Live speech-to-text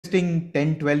investing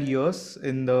 10, 12 years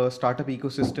in the startup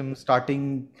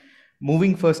ecosystem,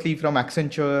 moving firstly from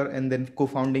Accenture and then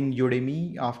co-founding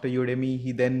Udemy. After Udemy,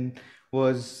 he then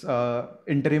was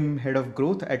interim head of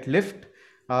growth at Lyft,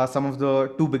 some of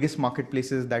the two biggest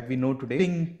marketplaces that we know today.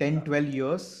 In 10, 12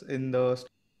 years in the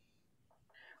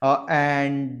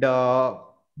and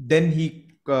then he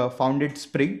founded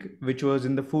Sprig, which was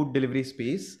in the food delivery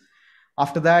space.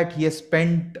 After that, he has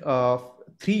spent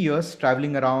 3 years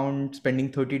traveling around,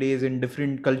 spending 30 days in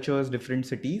different cultures, different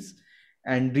cities.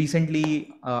 And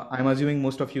recently, I'm assuming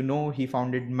most of you know, he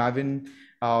founded Mavin,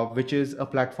 which is a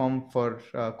platform for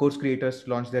course creators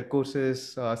to launch their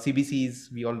courses.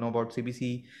 CBCs, we all know about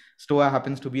CBC. Stoa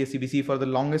happens to be a CBC for the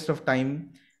longest of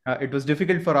time. It was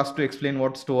difficult for us to explain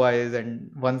what Stoa is,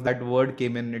 and once that word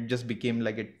came in, it just became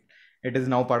like it is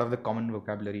now part of the common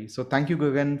vocabulary. So thank you,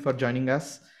 Gagan, for joining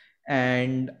us.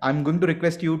 And I'm going to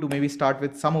request you to maybe start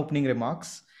with some opening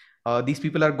remarks. These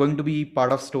people are going to be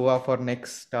part of Stoa for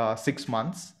next 6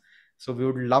 months. So we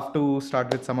would love to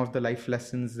start with some of the life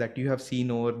lessons that you have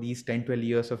seen over these 10, 12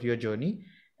 years of your journey.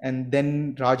 And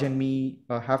then Raj and me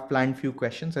have planned few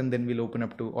questions, and then we'll open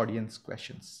up to audience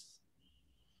questions.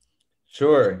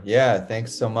 Sure. Yeah.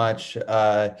 Thanks so much.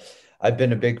 I've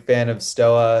been a big fan of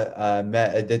Stoa.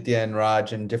 Met Aditya and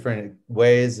Raj in different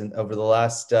ways and over the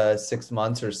last 6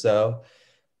 months or so.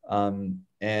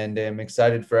 And I'm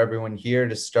excited for everyone here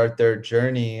to start their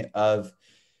journey of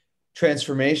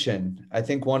transformation. I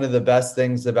think one of the best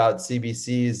things about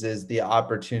CBCs is the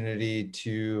opportunity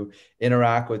to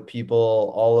interact with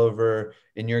people all over,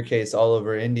 in your case, all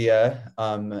over India.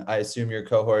 I assume your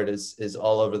cohort is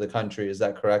all over the country. Is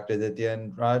that correct, Aditya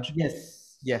and Raj?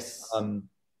 Yes, yes.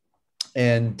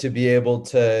 And to be able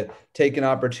to take an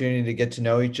opportunity to get to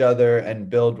know each other and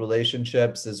build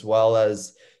relationships, as well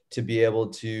as to be able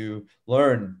to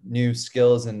learn new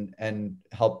skills and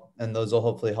help, and those will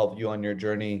hopefully help you on your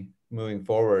journey moving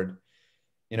forward.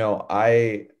 You know,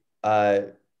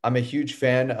 I'm a huge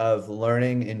fan of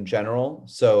learning in general.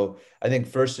 So I think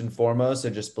first and foremost, I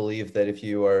just believe that if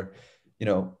you are,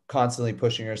 constantly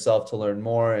pushing yourself to learn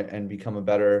more and become a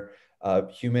better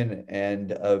human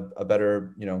and a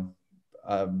better,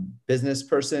 business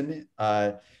person,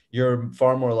 you're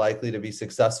far more likely to be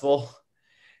successful.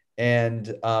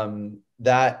 And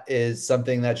that is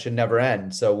something that should never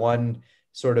end. So one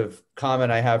sort of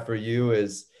comment I have for you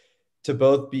is to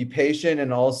both be patient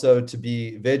and also to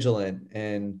be vigilant.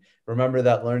 And remember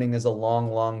that learning is a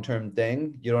long-term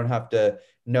thing. You don't have to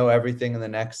know everything in the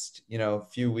next,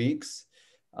 few weeks,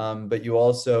 but you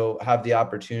also have the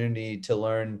opportunity to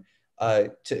learn,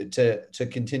 to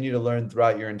continue to learn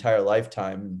throughout your entire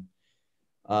lifetime.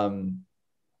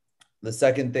 The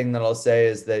second thing that I'll say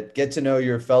is that get to know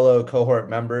your fellow cohort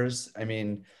members. I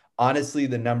mean, honestly,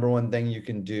 the number one thing you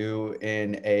can do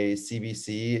in a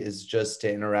CBC is just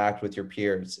to interact with your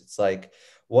peers. It's like,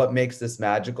 what makes this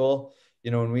magical?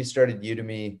 When we started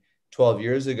Udemy 12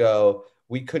 years ago,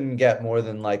 we couldn't get more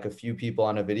than like a few people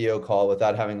on a video call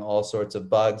without having all sorts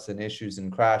of bugs and issues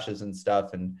and crashes and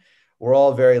stuff. And we're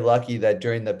all very lucky that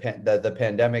during the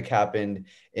pandemic happened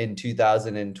in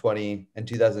 2020 and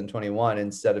 2021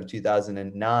 instead of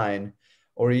 2009,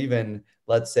 or even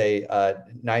let's say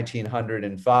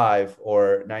 1905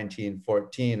 or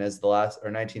 1914 as the last,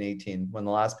 or 1918 when the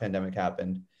last pandemic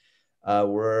happened.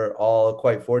 We're all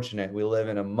quite fortunate. We live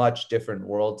in a much different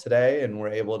world today, and we're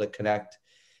able to connect.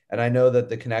 And I know that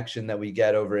the connection that we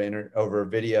get over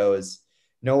video is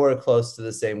nowhere close to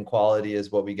the same quality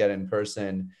as what we get in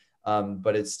person.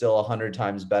 But it's still 100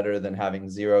 times better than having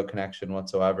zero connection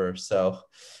whatsoever. So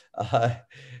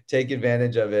take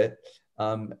advantage of it.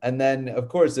 And then, of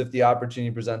course, if the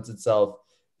opportunity presents itself,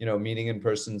 meeting in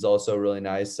person is also really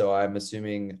nice. So I'm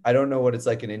assuming, I don't know what it's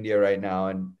like in India right now,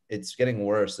 and it's getting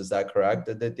worse. Is that correct,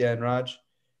 Aditya and Raj?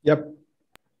 Yep.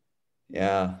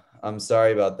 Yeah, I'm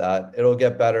sorry about that. It'll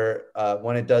get better.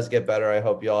 When it does get better, I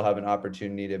hope you all have an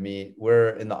opportunity to meet.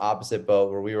 We're in the opposite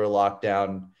boat where we were locked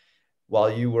down while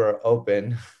you were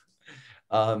open.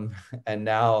 And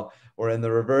now we're in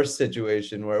the reverse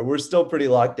situation where we're still pretty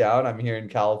locked down. I'm here in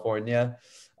California,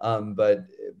 but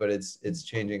it's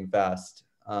changing fast.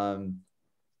 And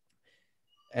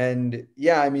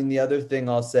yeah, I mean, the other thing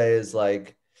I'll say is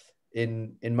like,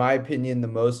 in my opinion, the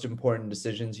most important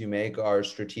decisions you make are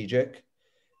strategic.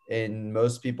 In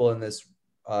most people in this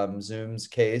Zoom's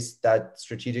case, that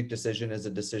strategic decision is a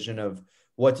decision of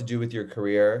what to do with your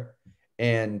career.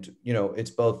 And,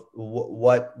 it's both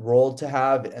what role to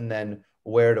have and then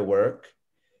where to work.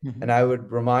 Mm-hmm. And I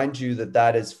would remind you that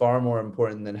that is far more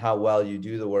important than how well you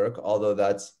do the work, although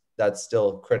that's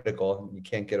still critical. You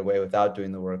can't get away without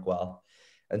doing the work well.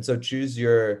 And so choose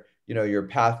your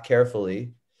path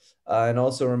carefully. And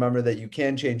also remember that you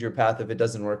can change your path if it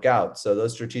doesn't work out. So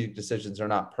those strategic decisions are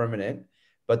not permanent,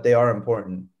 but they are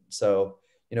important. So,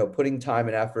 putting time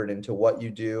and effort into what you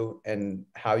do and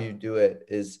how you do it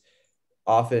is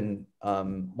often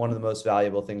one of the most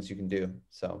valuable things you can do.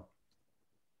 So,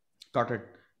 Got it.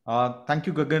 Thank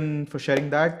you, Gagan, for sharing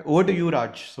that. Over to you,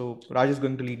 Raj. So Raj is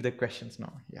going to lead the questions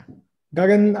now. Yeah.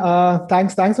 Gagan,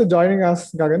 thanks for joining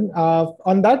us, Gagan.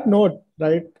 On that note,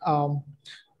 right,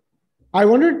 I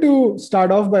wanted to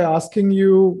start off by asking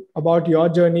you about your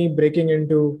journey breaking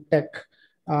into tech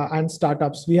and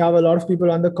startups. We have a lot of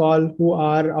people on the call who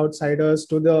are outsiders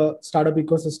to the startup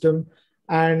ecosystem,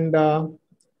 and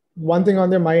one thing on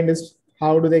their mind is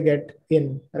how do they get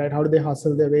in, right? How do they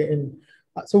hustle their way in?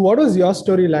 So, what was your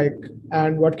story like,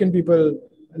 and what can people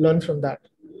learn from that?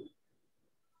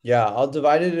 yeah, I'll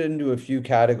divide it into a few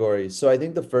categories. So I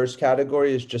think the first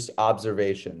category is just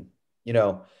observation.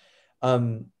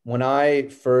 When I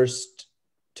first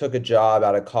took a job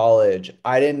out of college,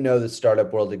 I didn't know the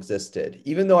startup world existed.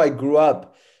 Even though I grew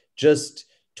up just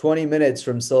 20 minutes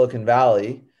from Silicon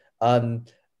Valley,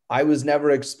 I was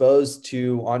never exposed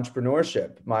to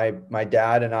entrepreneurship. My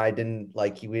dad and I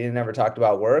we didn't ever talked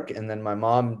about work, and then my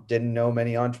mom didn't know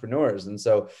many entrepreneurs, and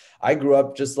so I grew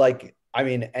up just like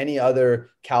any other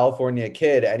California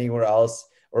kid anywhere else,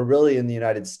 or really in the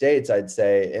United States, I'd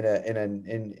say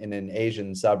in an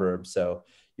Asian suburb. So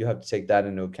you have to take that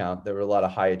into account. There were a lot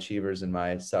of high achievers in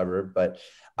my suburb, but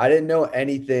I didn't know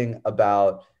anything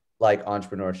about like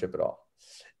entrepreneurship at all.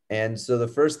 And so the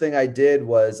first thing I did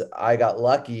was I got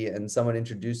lucky and someone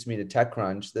introduced me to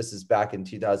TechCrunch. This is back in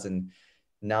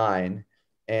 2009.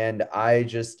 And I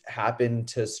just happened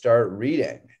to start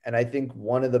reading. And I think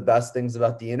one of the best things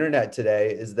about the internet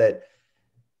today is that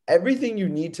everything you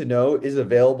need to know is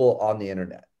available on the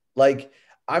internet. Like,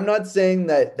 I'm not saying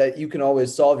that you can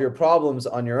always solve your problems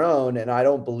on your own. And I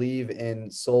don't believe in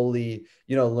solely,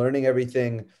 learning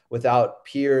everything without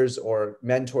peers or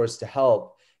mentors to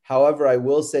help. However, I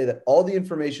will say that all the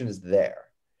information is there.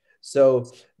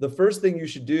 So the first thing you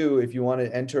should do if you want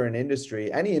to enter an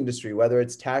industry, any industry, whether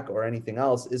it's tech or anything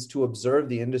else, is to observe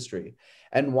the industry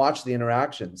and watch the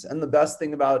interactions. And the best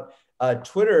thing about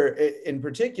Twitter in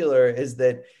particular is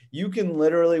that you can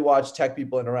literally watch tech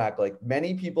people interact. Like,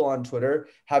 many people on Twitter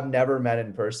have never met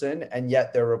in person, and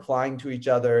yet they're replying to each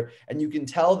other, and you can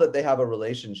tell that they have a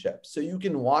relationship. So you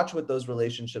can watch what those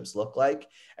relationships look like,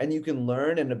 and you can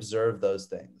learn and observe those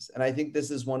things. And I think this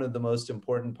is one of the most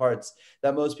important parts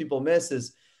that most people miss.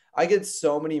 Is I get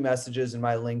so many messages in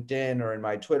my LinkedIn or in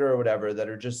my Twitter or whatever that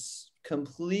are just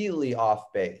completely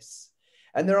off base.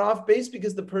 And they're off base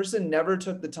because the person never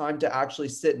took the time to actually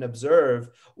sit and observe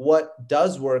what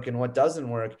does work and what doesn't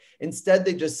work. Instead,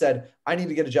 they just said, I need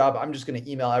to get a job. I'm just going to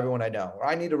email everyone I know. Or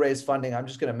I need to raise funding. I'm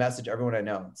just going to message everyone I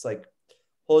know. It's like,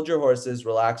 hold your horses,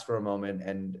 relax for a moment,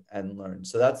 and learn.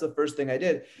 So that's the first thing I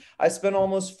did. I spent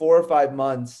almost 4 or 5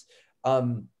 months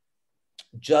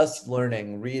just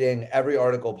learning, reading every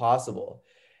article possible.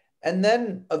 And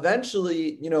then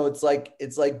eventually, it's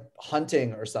like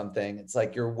hunting or something. It's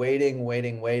like you're waiting.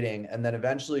 And then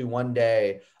eventually one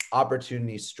day,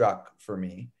 opportunity struck for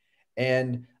me.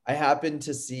 And I happened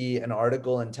to see an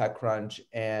article in TechCrunch,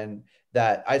 and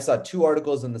that I saw 2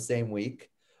 articles in the same week.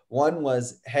 One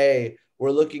was, hey, we're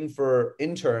looking for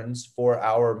interns for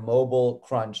our mobile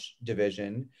crunch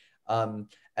division. And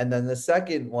then the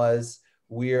second was,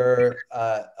 there's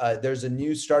a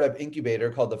new startup incubator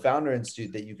called the Founder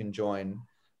Institute that you can join.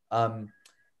 And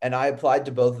I applied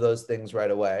to both of those things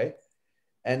right away.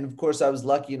 And of course, I was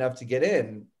lucky enough to get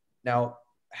in. Now,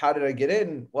 how did I get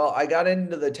in? Well, I got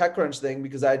into the TechCrunch thing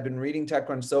because I had been reading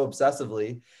TechCrunch so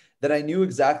obsessively that I knew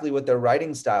exactly what their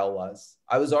writing style was.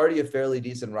 I was already a fairly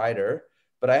decent writer,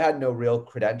 but I had no real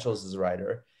credentials as a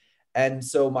writer. And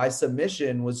so my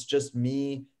submission was just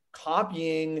me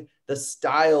copying the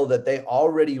style that they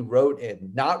already wrote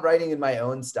in, not writing in my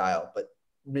own style, but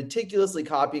meticulously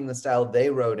copying the style they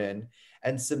wrote in,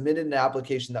 and submitted an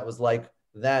application that was like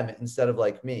them instead of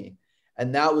like me.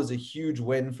 And that was a huge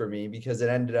win for me because it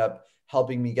ended up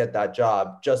helping me get that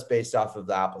job just based off of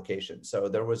the application. So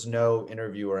there was no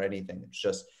interview or anything. It's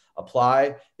just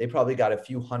apply. They probably got a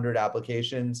few hundred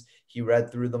applications. He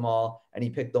read through them all, and he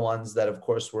picked the ones that, of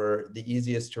course, were the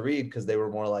easiest to read because they were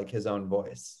more like his own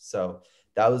voice. So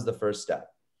that was the first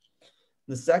step.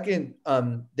 The second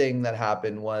thing that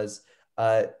happened was,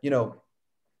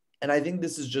 and I think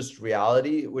this is just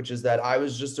reality, which is that I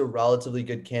was just a relatively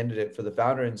good candidate for the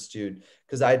Founder Institute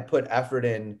because I'd put effort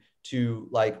in to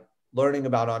like learning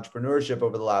about entrepreneurship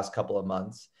over the last couple of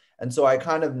months. And so I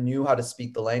kind of knew how to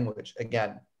speak the language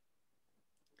again.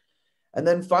 And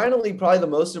then finally, probably the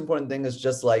most important thing is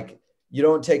just like you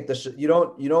don't take you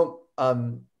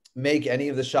don't make any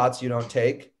of the shots you don't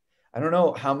take. I don't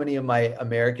know how many of my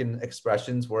American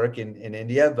expressions work in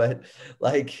India, but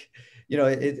like, you know,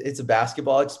 it's a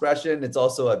basketball expression. It's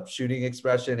also a shooting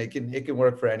expression. It can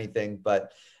work for anything,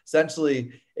 but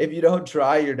essentially, if you don't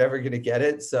try, you're never going to get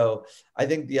it. So I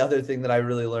think the other thing that I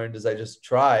really learned is I just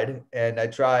tried, and I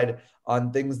tried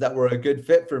on things that were a good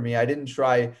fit for me. I didn't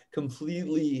try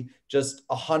completely just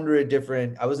 100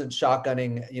 different, I wasn't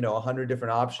shotgunning, you know, 100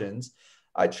 different options.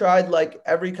 I tried like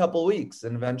every couple of weeks,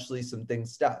 and eventually some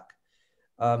things stuck.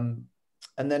 And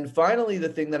then finally, the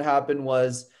thing that happened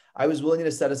was I was willing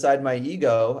to set aside my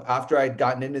ego after I'd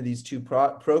gotten into these two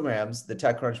programs, the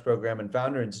TechCrunch program and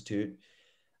Founder Institute.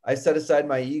 I set aside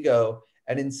my ego,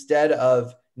 and instead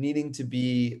of needing to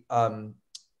be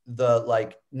the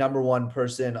like number one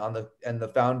person on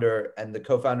the founder and the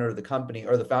co-founder of the company,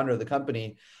 or the founder of the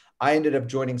company, I ended up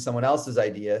joining someone else's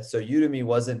idea. So Udemy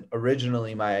wasn't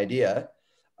originally my idea.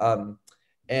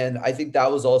 And I think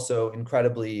that was also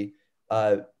incredibly,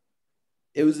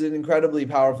 it was an incredibly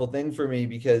powerful thing for me,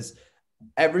 because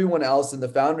everyone else in the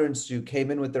Founder Institute came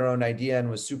in with their own idea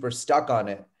and was super stuck on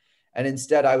it. And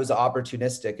instead I was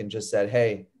opportunistic and just said,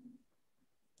 hey,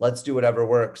 let's do whatever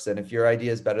works. And if your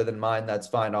idea is better than mine, that's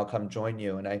fine. I'll come join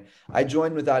you. And I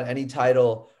joined without any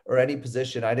title or any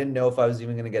position. I didn't know if I was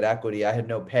even going to get equity. I had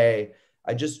no pay.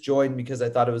 I just joined because I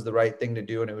thought it was the right thing to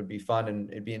do, and it would be fun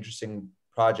and it'd be an interesting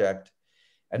project.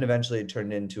 And eventually it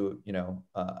turned into, you know,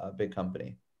 a big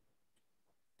company.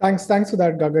 Thanks for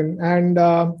that, Gagan. And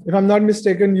if I'm not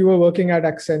mistaken, you were working at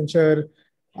Accenture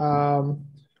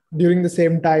during the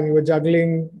same time. You were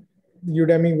juggling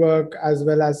Udemy work as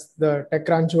well as the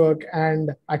TechCrunch work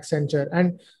and Accenture.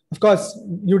 And of course,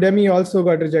 Udemy also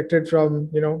got rejected from,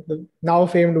 you know, the now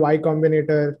famed Y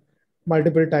Combinator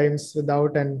multiple times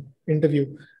without an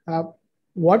interview.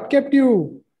 What kept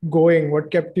you going? What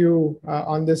kept you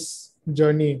on this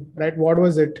journey, right? What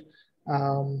was it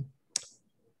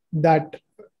that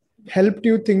helped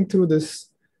you think through this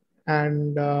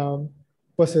and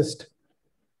persist?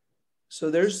 So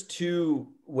there's two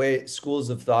schools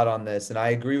of thought on this, and I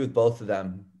agree with both of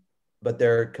them, but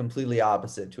they're completely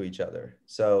opposite to each other.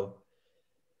 So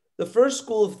the first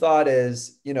school of thought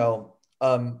is, you know,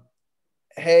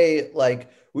 hey,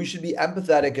 like, we should be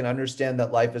empathetic and understand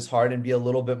that life is hard and be a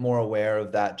little bit more aware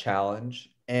of that challenge.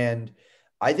 And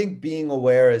I think being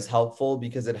aware is helpful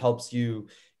because it helps you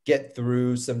get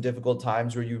through some difficult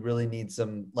times where you really need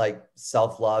some like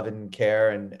self-love and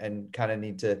care and kind of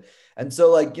need to. And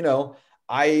so, like, you know,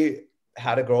 I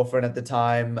had a girlfriend at the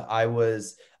time. I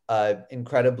was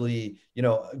incredibly, you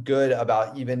know, good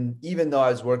about even though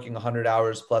I was working 100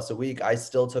 hours plus a week, I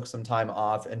still took some time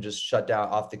off and just shut down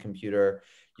off the computer.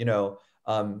 You know,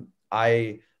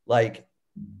 I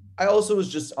also was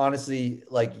just honestly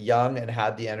like young and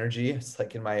had the energy. It's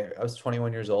like I was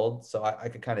 21 years old, so I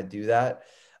could kind of do that.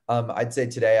 I'd say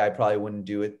today I probably wouldn't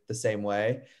do it the same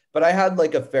way, but I had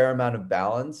like a fair amount of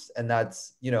balance. And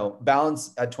that's, you know,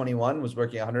 balance at 21 was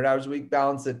working 100 hours a week.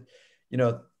 Balance at, you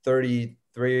know,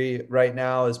 33 right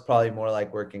now is probably more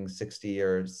like working 60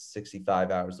 or 65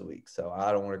 hours a week. So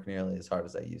I don't work nearly as hard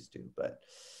as I used to, but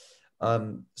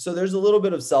so there's a little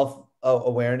bit of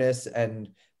self-awareness, and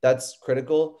that's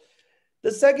critical.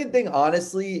 The second thing,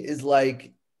 honestly, is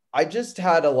like, I just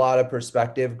had a lot of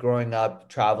perspective growing up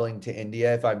traveling to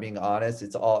India. If I'm being honest,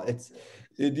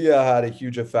 India had a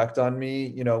huge effect on me.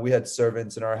 You know, we had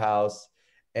servants in our house,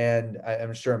 and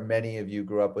I'm sure many of you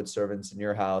grew up with servants in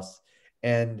your house,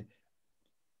 and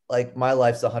like my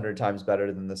life's 100 times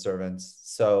better than the servants.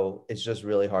 So it's just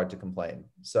really hard to complain.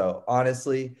 So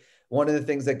honestly, one of the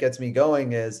things that gets me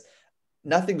going is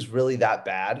nothing's really that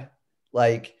bad.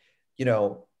 Like, you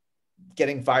know,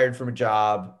 getting fired from a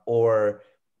job, or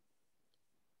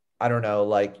I don't know,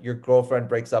 like your girlfriend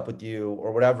breaks up with you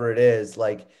or whatever it is,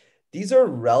 like these are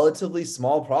relatively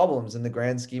small problems in the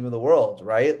grand scheme of the world,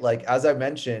 right? Like, as I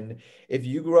mentioned, if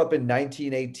you grew up in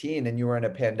 1918 and you were in a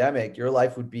pandemic, your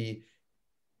life would be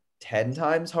 10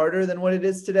 times harder than what it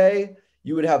is today.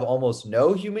 You would have almost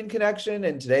no human connection.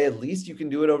 And today, at least you can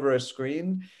do it over a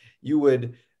screen. You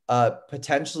would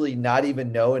potentially not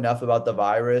even know enough about the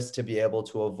virus to be able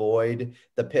to avoid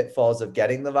the pitfalls of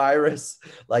getting the virus.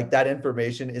 Like, that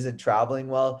information isn't traveling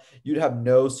well. You'd have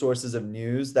no sources of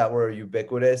news that were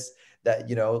ubiquitous, that,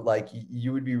 you know, like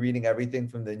you would be reading everything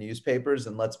from the newspapers.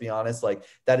 And let's be honest, like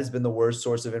that has been the worst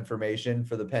source of information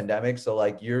for the pandemic. So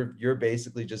like you're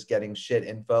basically just getting shit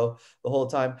info the whole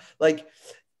time. Like,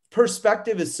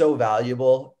 perspective is so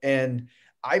valuable. And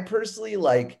I personally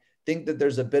like think that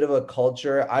there's a bit of a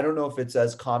culture. I don't know if it's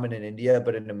as common in India,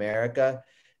 but in America,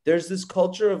 there's this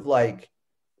culture of like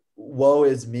woe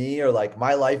is me, or like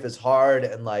my life is hard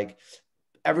and like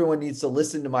everyone needs to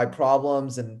listen to my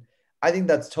problems. And I think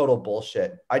that's total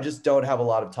bullshit. I just don't have a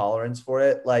lot of tolerance for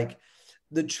it. Like,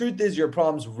 the truth is, your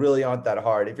problems really aren't that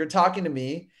hard. If you're talking to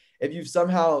me, if you've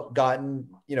somehow gotten,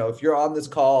 if you're on this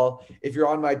call, if you're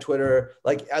on my Twitter,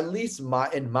 like at least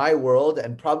in my world,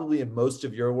 and probably in most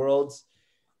of your worlds,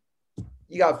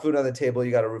 you got food on the table,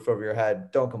 you got a roof over your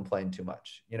head, don't complain too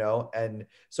much, And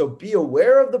so be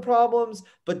aware of the problems,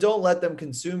 but don't let them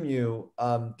consume you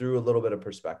through a little bit of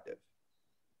perspective.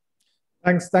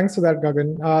 Thanks for that,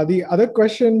 Gagan. The other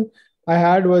question I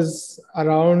had was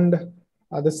around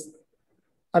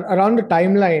around the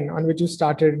timeline on which you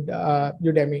started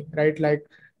Udemy, right? Like,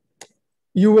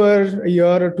 you were a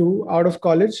year or two out of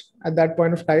college at that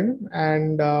point of time,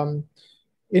 and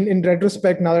in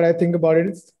retrospect, now that I think about it,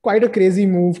 it's quite a crazy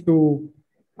move to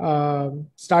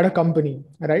start a company,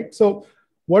 right? So,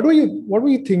 what were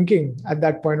you thinking at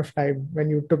that point of time when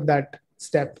you took that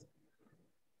step?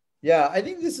 Yeah, I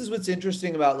think this is what's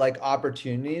interesting about like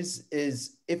opportunities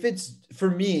is, if it's for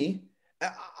me,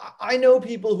 I know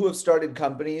people who have started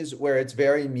companies where it's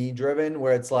very me driven,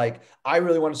 where it's like, I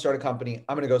really want to start a company,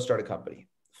 I'm going to go start a company.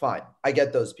 Fine. I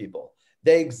get those people.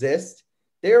 They exist.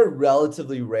 They are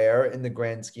relatively rare in the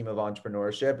grand scheme of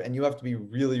entrepreneurship. And you have to be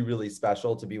really, really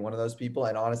special to be one of those people,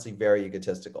 and honestly, very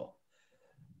egotistical.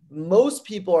 Most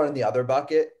people are in the other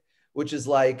bucket, which is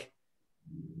like,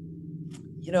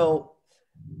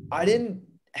 I didn't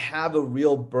have a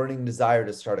real burning desire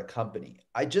to start a company.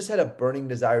 I just had a burning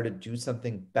desire to do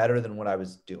something better than what I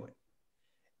was doing.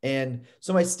 And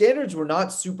so my standards were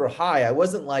not super high. I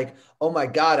wasn't like, oh my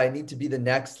God, I need to be the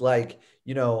next, like,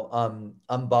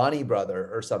 Ambani brother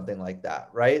or something like that,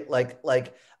 right?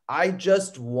 Like I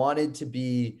just wanted to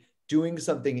be doing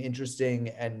something interesting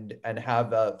and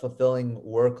have a fulfilling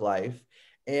work life.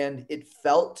 And it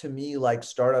felt to me like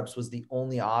startups was the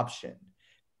only option.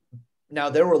 Now,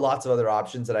 there were lots of other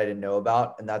options that I didn't know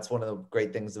about. And that's one of the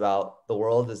great things about the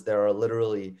world, is there are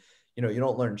literally, you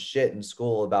don't learn shit in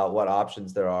school about what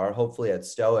options there are. Hopefully at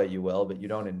Stoa you will, but you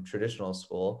don't in traditional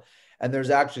school. And there's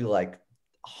actually like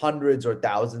hundreds or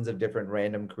thousands of different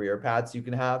random career paths you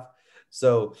can have.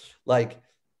 So like,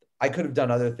 I could have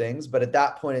done other things, but at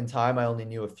that point in time, I only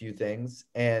knew a few things.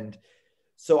 And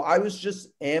so I was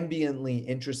just ambiently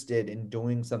interested in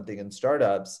doing something in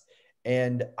startups.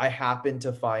 And I happened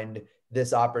to find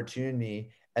this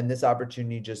opportunity, and this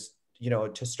opportunity just,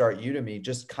 to start Udemy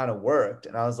just kind of worked.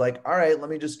 And I was like, all right, let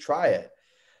me just try it.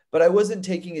 But I wasn't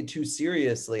taking it too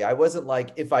seriously. I wasn't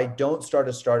like, if I don't start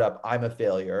a startup, I'm a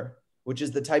failure, which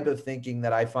is the type of thinking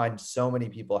that I find so many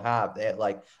people have. They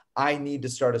like, I need to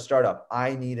start a startup.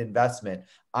 I need investment.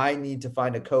 I need to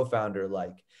find a co-founder.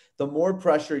 Like, the more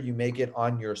pressure you make it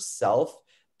on yourself,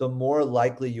 the more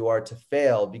likely you are to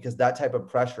fail, because that type of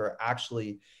pressure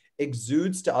actually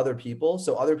exudes to other people.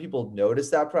 So other people notice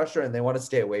that pressure and they want to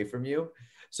stay away from you.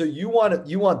 So you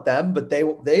want them, but they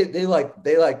want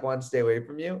to stay away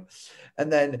from you.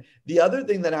 And then the other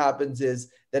thing that happens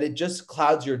is that it just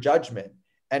clouds your judgment.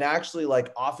 And actually,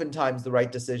 like, oftentimes the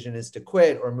right decision is to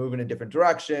quit or move in a different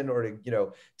direction, or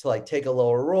to like take a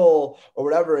lower role or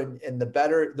whatever. And the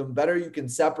better you can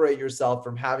separate yourself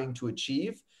from having to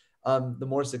achieve, the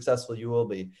more successful you will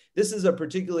be. This is a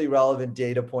particularly relevant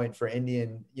data point for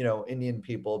Indian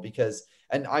people, because,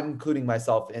 and I'm including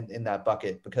myself in that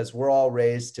bucket, because we're all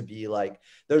raised to be like,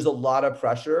 there's a lot of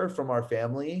pressure from our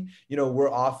family.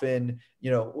 We're often,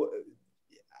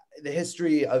 the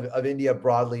history of India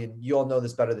broadly, and you all know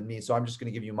this better than me, so I'm just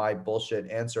going to give you my bullshit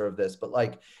answer of this. But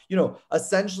like,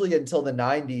 essentially until the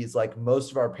 90s, like, most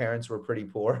of our parents were pretty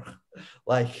poor,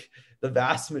 like the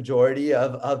vast majority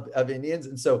of Indians.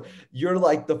 And so you're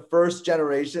like the first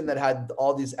generation that had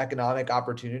all these economic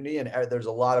opportunity, and there's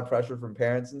a lot of pressure from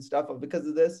parents and stuff because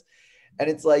of this. And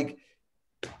it's like,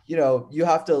 you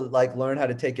have to like learn how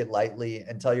to take it lightly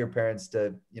and tell your parents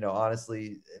to,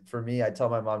 honestly, for me, I tell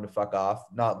my mom to fuck off,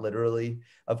 not literally,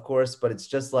 of course, but it's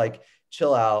just like,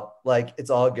 chill out. Like, it's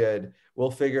all good.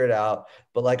 We'll figure it out.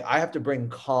 But like, I have to bring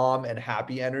calm and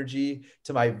happy energy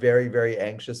to my very, very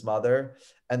anxious mother.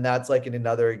 And that's like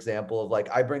another example of like,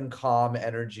 I bring calm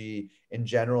energy in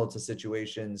general to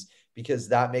situations, because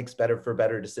that makes for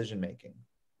better decision-making.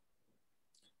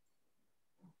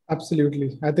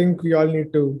 Absolutely. I think we all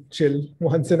need to chill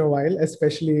once in a while,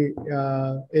 especially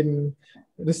in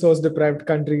resource-deprived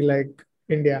country like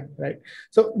India, right?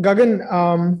 So,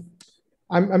 Gagan,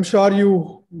 I'm sure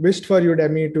you wished for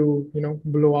Udemy to,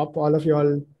 blow up. All of you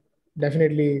all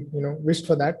definitely, wished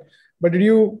for that. But did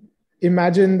you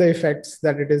imagine the effects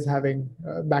that it is having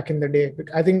back in the day?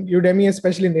 I think Udemy,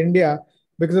 especially in India,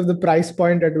 because of the price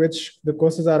point at which the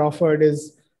courses are offered,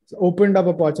 is opened up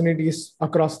opportunities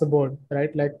across the board,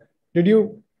 right? Like, did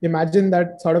you imagine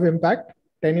that sort of impact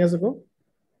 10 years ago?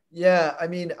 Yeah, I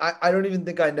mean, I don't even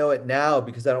think I know it now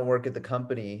because I don't work at the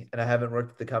company and I haven't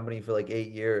worked at the company for like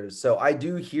 8 years. So I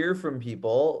do hear from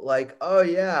people like, oh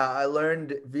yeah, I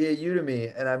learned via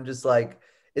Udemy. And I'm just like,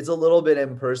 it's a little bit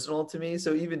impersonal to me.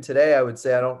 So even today, I would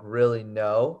say I don't really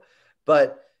know.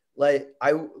 But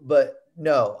but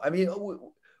no, I mean,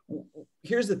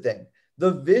 here's the thing.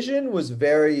 The vision was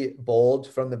very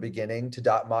bold from the beginning to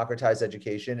democratize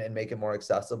education and make it more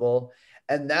accessible.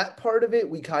 And that part of it,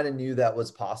 we kind of knew that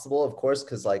was possible, of course,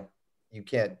 because like you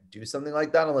can't do something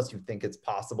like that unless you think it's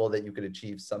possible that you could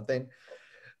achieve something.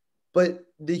 But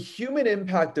the human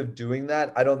impact of doing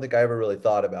that, I don't think I ever really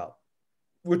thought about,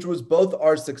 which was both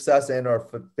our success and our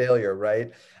failure,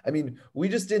 right? I mean, we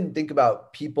just didn't think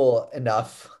about people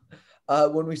enough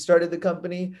when we started the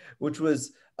company, which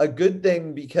was a good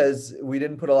thing because we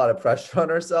didn't put a lot of pressure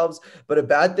on ourselves, but a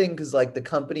bad thing because like the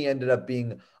company ended up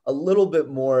being a little bit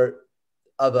more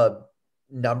of a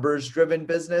numbers driven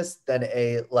business than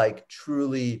a like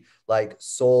truly like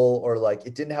soul, or like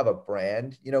it didn't have a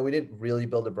brand. You know, we didn't really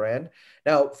build a brand.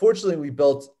 Now fortunately we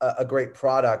built a great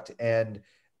product, and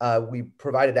we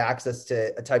provided access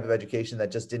to a type of education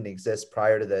that just didn't exist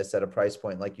prior to this at a price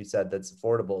point, like you said, that's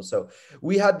affordable. So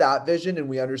we had that vision, and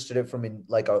we understood it from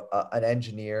like an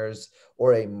engineer's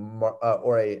or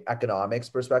a economics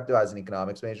perspective as an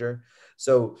economics major.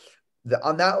 So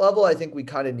on that level, I think we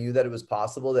kind of knew that it was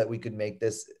possible that we could make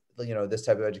this, you know, this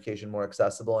type of education more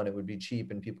accessible, and it would be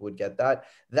cheap and people would get that.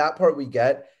 That part we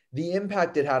get. The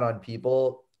impact it had on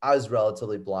people, I was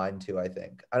relatively blind to, I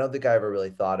think. I don't think I ever really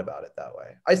thought about it that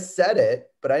way. I said it,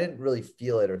 but I didn't really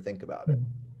feel it or think about it.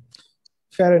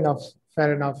 Fair enough.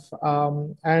 Fair enough.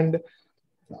 And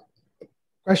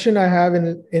question I have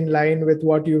in line with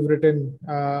what you've written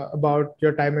about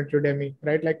your time at Udemy,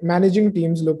 right? Like managing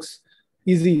teams looks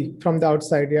easy from the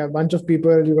outside. Yeah, a bunch of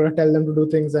people, you got to tell them to do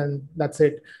things and that's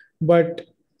it. But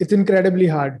it's incredibly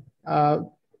hard.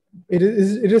 It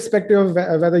is irrespective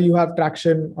of whether you have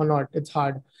traction or not, it's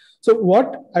hard. So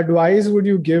what advice would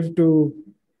you give to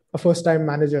a first-time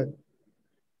manager?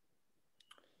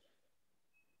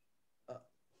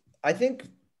 I think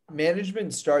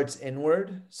management starts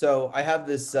inward. So I have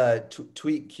this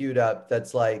tweet queued up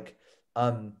that's like,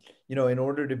 you know, in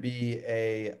order to be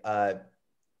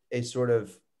a sort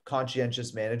of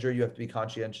conscientious manager, you have to be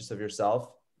conscientious of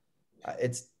yourself.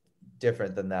 It's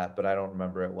different than that, but I don't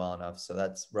remember it well enough. So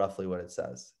that's roughly what it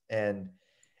says. And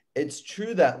it's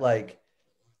true that like,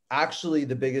 actually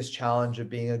the biggest challenge of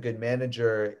being a good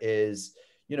manager is,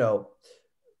 you know,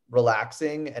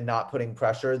 relaxing and not putting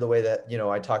pressure the way that, you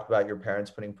know, I talked about your parents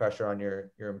putting pressure on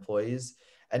your employees,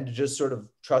 and to just sort of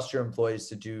trust your employees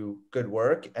to do good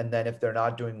work. And then if they're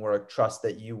not doing work, trust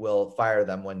that you will fire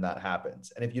them when that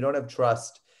happens. And if you don't have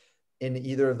trust in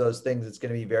either of those things, it's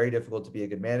going to be very difficult to be a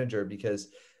good manager, because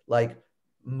like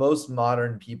most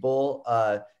modern people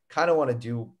kind of want to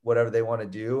do whatever they want to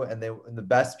do. And the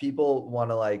best people want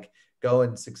to like go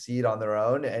and succeed on their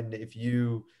own. And if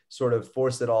you sort of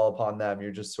force it all upon them,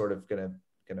 you're just sort of gonna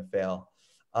fail.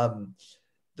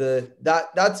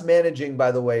 That's managing,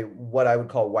 by the way, what I would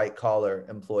call white collar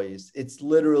employees. It's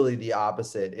literally the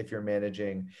opposite. If you're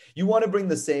managing, you want to bring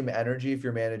the same energy if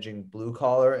you're managing blue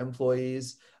collar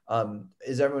employees. By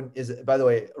the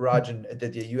way, Raj and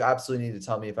Aditya, you absolutely need to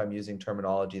tell me if I'm using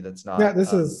terminology that's not. Yeah,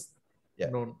 this is. Yeah.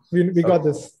 No. We got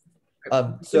this.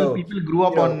 So people grew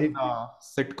up on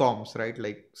sitcoms, right?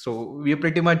 Like, so we are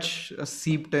pretty much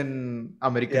steeped in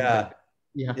American culture.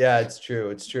 Yeah, it's true.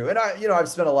 It's true. And I've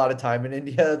spent a lot of time in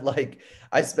India. Like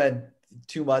I spent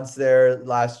 2 months there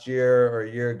last year or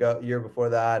year before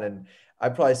that. And I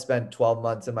probably spent 12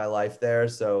 months in my life there.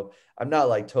 So I'm not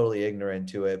like totally ignorant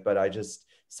to it, but I just,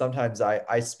 sometimes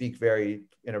I speak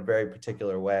in a very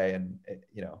particular way. And,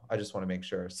 you know, I just want to make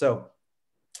sure. So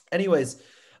anyways,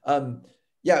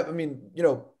 yeah, I mean, you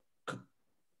know,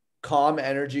 calm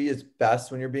energy is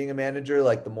best when you're being a manager.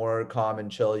 Like the more calm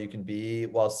and chill you can be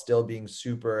while still being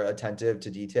super attentive to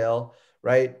detail,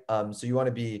 right? So you want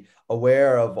to be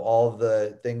aware of all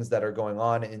the things that are going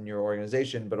on in your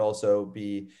organization, but also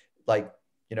be like,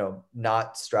 you know,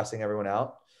 not stressing everyone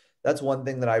out. That's one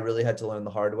thing that I really had to learn the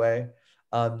hard way.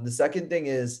 The second thing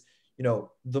is, you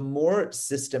know, the more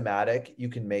systematic you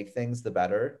can make things, the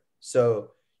better.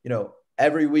 So, you know,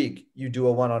 every week you do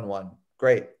a one-on-one.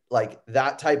 Great. Like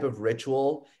that type of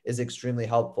ritual is extremely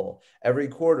helpful. Every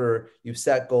quarter you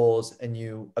set goals and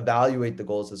you evaluate the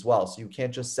goals as well. So you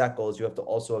can't just set goals. You have to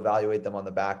also evaluate them on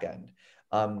the back end.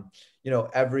 You know,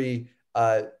 every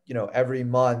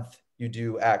month you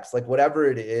do X, like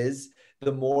whatever it is,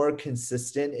 the more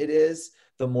consistent it is,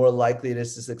 the more likely it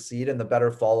is to succeed and the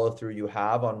better follow through you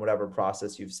have on whatever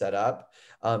process you've set up.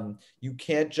 You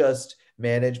can't just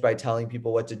manage by telling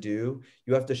people what to do.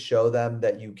 You have to show them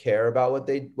that you care about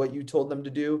what you told them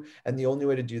to do. And the only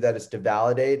way to do that is to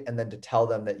validate and then to tell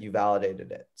them that you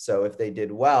validated it. So if they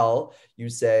did well, you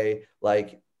say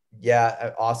like,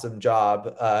 yeah, awesome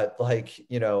job.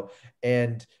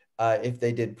 And if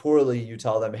they did poorly, you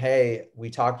tell them, hey,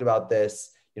 we talked about this,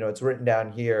 it's written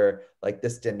down here, like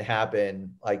this didn't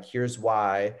happen, like here's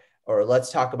why, or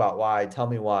let's talk about why, tell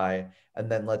me why,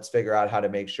 and then let's figure out how to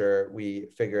make sure we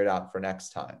figure it out for next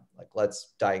time. Like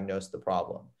let's diagnose the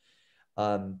problem.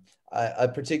 A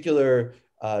particular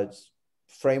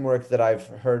framework that I've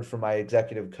heard from my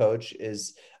executive coach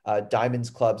is diamonds,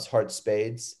 clubs, hearts,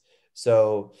 spades.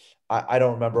 So I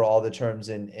don't remember all the terms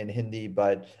in Hindi,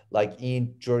 but like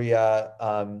Eent, Juriya,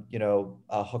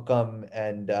 Hukam,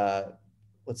 and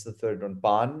what's the third one?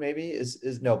 Ban maybe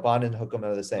no, Ban and Hukam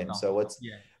are the same. So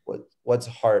what's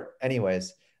heart?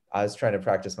 Anyways, I was trying to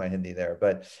practice my Hindi there,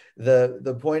 but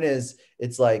the point is,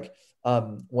 it's like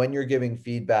when you're giving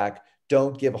feedback,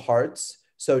 don't give hearts.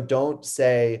 So don't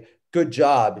say, good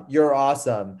job, you're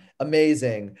awesome,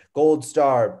 amazing, gold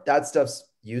star. That stuff's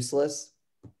useless.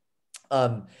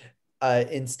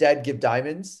 Instead, give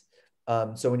diamonds.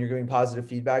 So when you're giving positive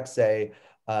feedback, say,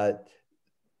 that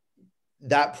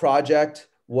project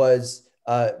was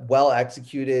well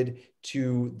executed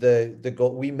to the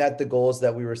goal. We met the goals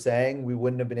that we were saying. We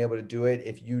wouldn't have been able to do it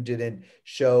if you didn't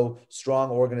show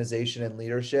strong organization and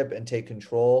leadership and take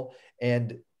control.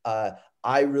 And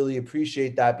I really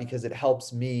appreciate that because it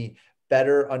helps me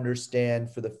better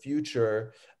understand for the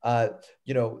future,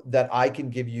 that I can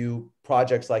give you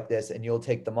projects like this and you'll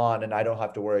take them on and I don't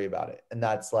have to worry about it. And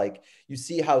that's like, you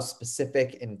see how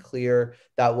specific and clear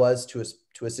that was to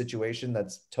a situation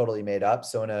that's totally made up.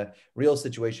 So in a real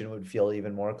situation, it would feel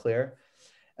even more clear.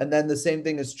 And then the same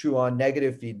thing is true on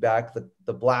negative feedback,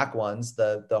 the black ones,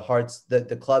 the hearts,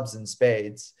 the clubs and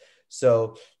spades.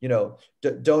 So,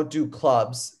 don't do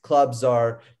clubs. Clubs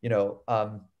are,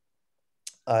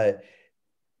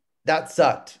 that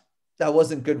sucked. That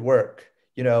wasn't good work.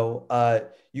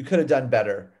 You could have done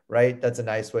better, right? That's a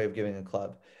nice way of giving a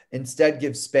club. Instead,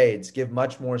 give spades, give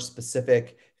much more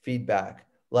specific feedback.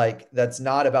 Like that's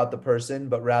not about the person,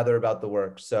 but rather about the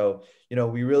work. So,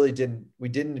 we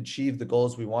didn't achieve the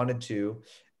goals we wanted to.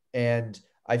 And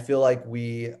I feel like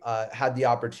we had the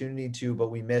opportunity to,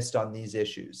 but we missed on these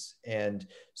issues. And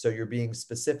so you're being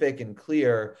specific and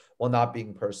clear while not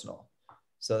being personal.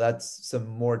 So that's some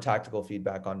more tactical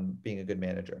feedback on being a good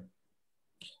manager.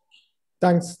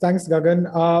 Thanks,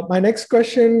 Gagan. My next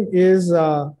question is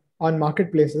on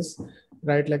marketplaces,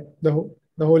 right? Like the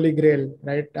holy grail,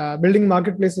 right? Building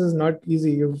marketplaces is not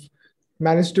easy. You've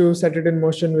managed to set it in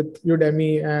motion with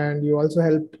Udemy, and you also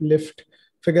helped Lyft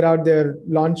figure out their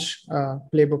launch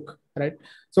playbook, right?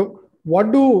 So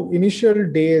what do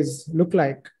initial days look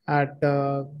like at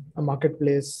a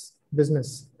marketplace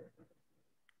business?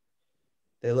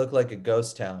 They look like a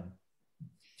ghost town.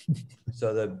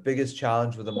 So the biggest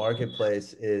challenge with the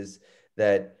marketplace is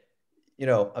that,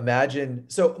 imagine,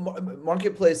 so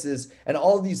marketplaces and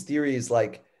all of these theories,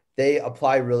 like they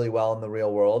apply really well in the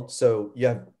real world. So you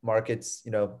have markets,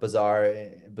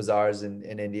 bazaars in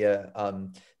India.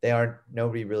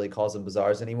 Nobody really calls them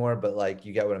bazaars anymore, but like,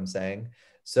 you get what I'm saying.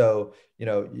 So,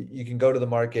 you can go to the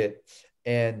market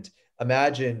and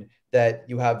imagine that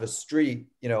you have a street,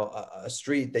 a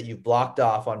street that you've blocked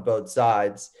off on both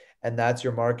sides, and that's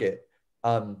your market.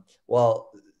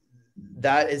 Well,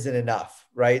 that isn't enough,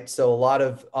 right? So a lot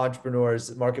of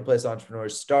marketplace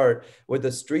entrepreneurs start with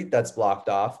a street that's blocked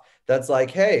off. That's like,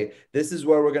 hey, this is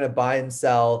where we're going to buy and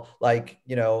sell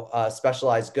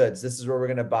specialized goods. This is where we're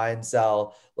going to buy and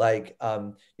sell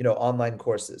online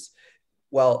courses.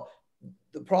 Well,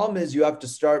 the problem is you have to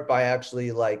start by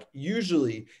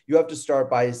usually you have to start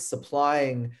by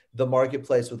supplying the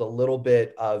marketplace with a little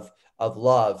bit of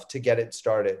love to get it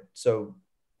started. So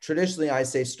traditionally, I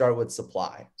say start with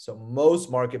supply. So most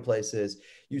marketplaces,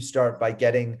 you start by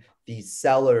getting the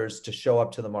sellers to show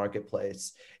up to the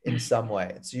marketplace in some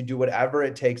way. So you do whatever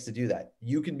it takes to do that.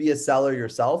 You can be a seller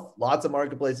yourself. Lots of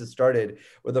marketplaces started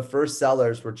where the first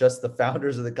sellers were just the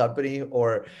founders of the company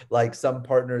or like some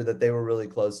partner that they were really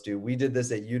close to. We did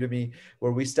this at Udemy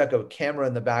where we stuck a camera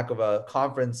in the back of a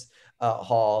conference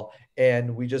hall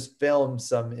and we just filmed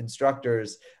some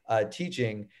instructors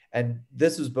teaching. And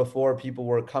this was before people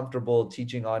were comfortable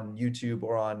teaching on YouTube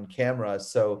or on camera.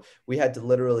 So we had to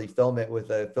literally film it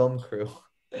with a film crew.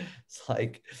 It's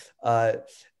like,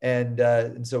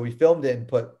 and so we filmed it and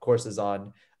put courses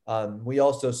on. We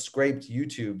also scraped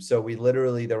YouTube. So we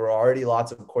literally, there were already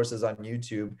lots of courses on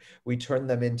YouTube. We turned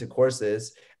them into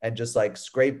courses and just like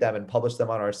scraped them and published them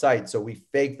on our site. So we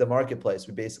faked the marketplace.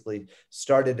 We basically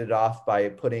started it off by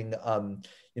putting,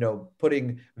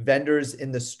 putting vendors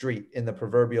in the street, in the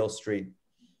proverbial street.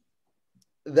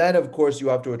 Then, of course, you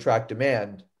have to attract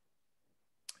demand.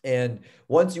 And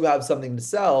once you have something to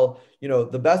sell,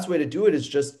 the best way to do it is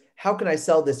just, how can I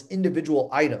sell this individual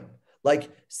item?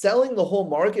 Like selling the whole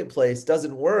marketplace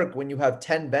doesn't work when you have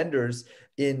 10 vendors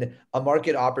in a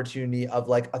market opportunity of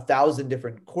like 1,000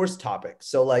 different course topics.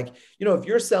 So like, if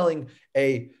you're selling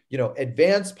a,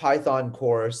 advanced Python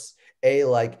course, a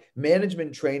like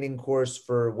management training course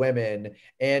for women,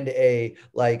 and a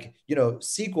like,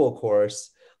 SQL course,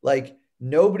 like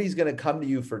nobody's going to come to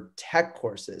you for tech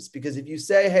courses, because if you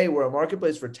say, hey, we're a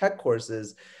marketplace for tech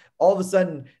courses, all of a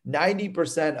sudden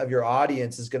 90% of your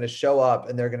audience is going to show up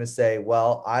and they're going to say,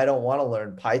 well, I don't want to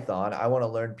learn Python. I want to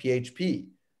learn PHP.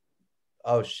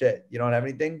 Oh shit. You don't have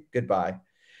anything? Goodbye.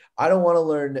 I don't want to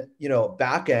learn,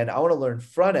 back end. I want to learn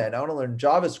front end. I want to learn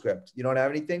JavaScript. You don't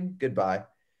have anything? Goodbye.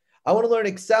 I want to learn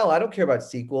Excel. I don't care about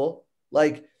SQL.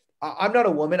 Like, I'm not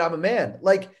a woman, I'm a man.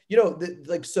 Like,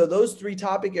 so those 3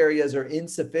 topic areas are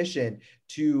insufficient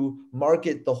to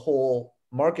market the whole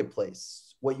marketplace.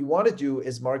 What you want to do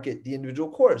is market the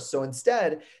individual course. So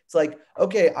instead, it's like,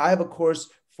 okay, I have a course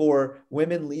for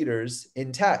women leaders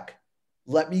in tech.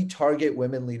 Let me target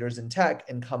women leaders in tech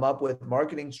and come up with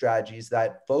marketing strategies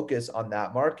that focus on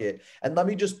that market. And let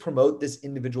me just promote this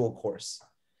individual course.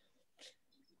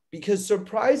 Because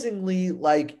surprisingly,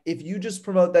 like if you just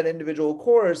promote that individual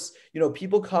course,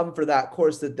 people come for that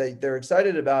course that they're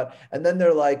excited about. And then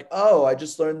they're like, oh, I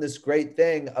just learned this great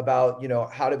thing about,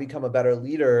 how to become a better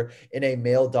leader in a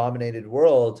male dominated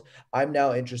world. I'm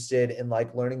now interested in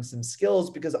like learning some skills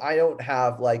because I don't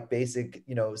have like basic,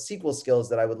 SQL skills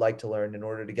that I would like to learn in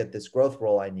order to get this growth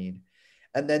role I need.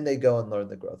 And then they go and learn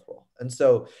the growth role. And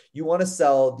so you want to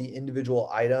sell the individual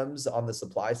items on the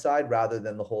supply side rather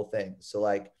than the whole thing. So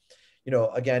like,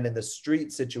 again, in the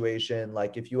street situation,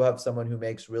 like if you have someone who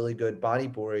makes really good pani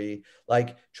puri,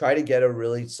 like try to get a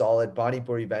really solid pani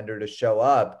puri vendor to show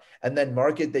up and then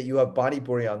market that you have pani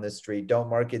puri on this street. Don't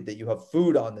market that you have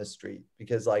food on this street,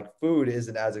 because like food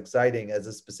isn't as exciting as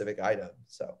a specific item.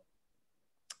 So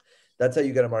that's how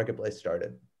you get a marketplace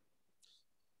started.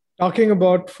 Talking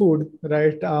about food,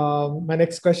 right? My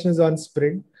next question is on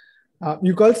Sprig.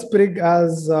 You call Sprig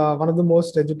as one of the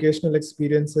most educational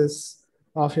experiences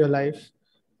of your life.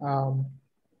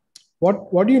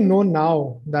 What do you know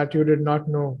now that you did not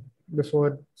know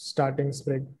before starting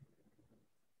Sprig?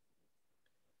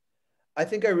 I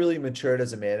think I really matured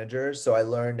as a manager. So I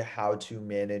learned how to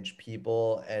manage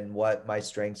people and what my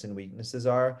strengths and weaknesses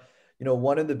are.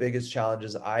 One of the biggest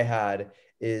challenges I had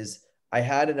is I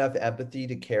had enough empathy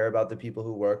to care about the people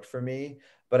who worked for me,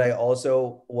 but I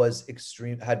also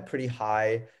had pretty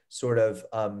high sort of,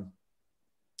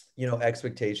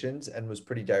 expectations and was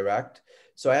pretty direct.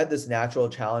 So I had this natural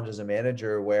challenge as a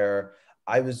manager where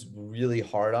I was really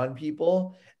hard on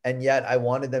people, and yet I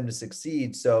wanted them to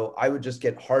succeed. So I would just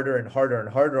get harder and harder and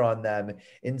harder on them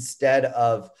instead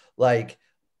of like,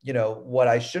 what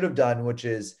I should have done, which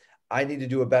is I need to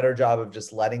do a better job of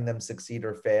just letting them succeed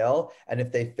or fail. And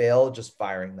if they fail, just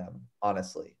firing them,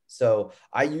 honestly. So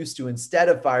I used to, instead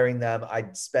of firing them,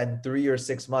 I'd spend 3 or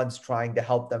 6 months trying to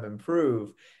help them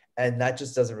improve. And that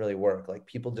just doesn't really work. Like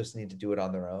people just need to do it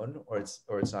on their own, or it's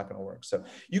not going to work. So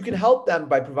you can help them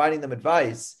by providing them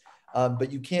advice,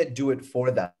 but you can't do it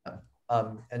for them.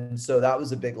 And so that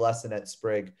was a big lesson at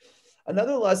Sprig.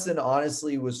 Another lesson,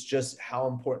 honestly, was just how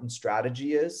important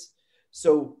strategy is.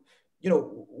 So,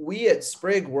 we at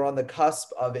Sprig were on the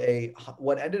cusp of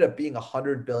what ended up being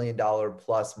 $100 billion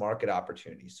plus market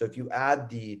opportunity. So if you add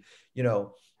the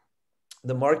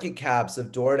market caps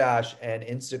of DoorDash and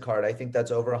Instacart, I think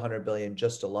that's over 100 billion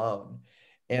just alone.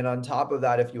 And on top of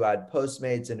that, if you add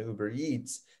Postmates and Uber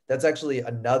Eats, that's actually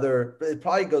it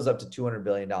probably goes up to $200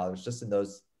 billion just in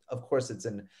those. Of course, it's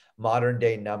in modern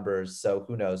day numbers. So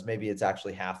who knows, maybe it's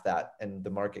actually half that and the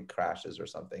market crashes or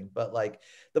something. But like,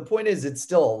 the point is, it's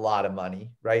still a lot of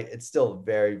money, right? It's still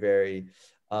very, very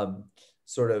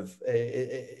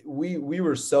we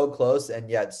were so close and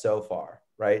yet so far,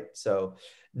 right? So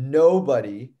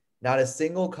nobody, not a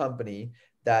single company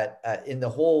that in the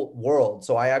whole world.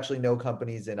 So I actually know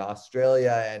companies in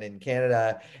Australia and in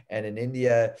Canada and in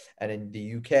India and in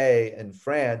the UK and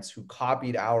France who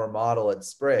copied our model at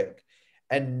Sprig,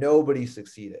 and nobody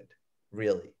succeeded,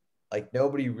 really. Like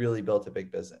nobody really built a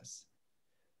big business.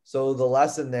 So the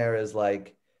lesson there is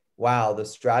like, wow, the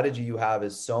strategy you have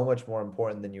is so much more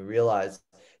important than you realize.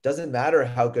 doesn't matter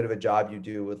how good of a job you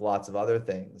do with lots of other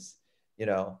things, you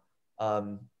know.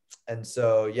 And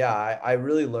so, yeah, I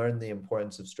really learned the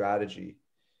importance of strategy.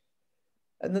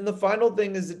 And then the final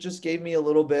thing is it just gave me a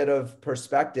little bit of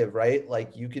perspective, right?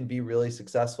 Like you can be really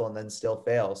successful and then still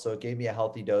fail. So it gave me a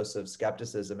healthy dose of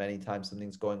skepticism anytime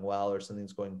something's going well or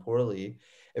something's going poorly.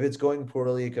 If it's going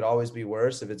poorly, it could always be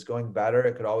worse. If it's going better,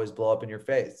 it could always blow up in your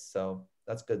face. So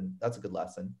that's good. That's a good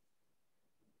lesson.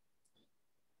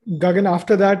 Gagan,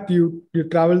 after that, you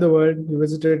traveled the world. You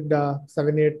visited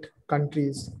 7, 8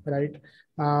 countries, right?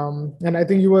 And I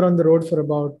think you were on the road for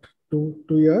about 2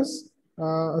 years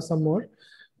or some more.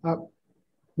 Uh,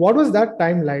 what was that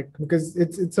time like? Because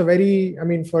it's a very, I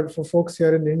mean, for folks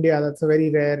here in India, that's a very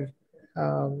rare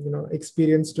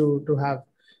experience to have.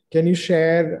 Can you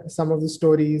share some of the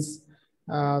stories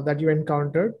that you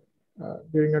encountered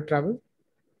during your travel?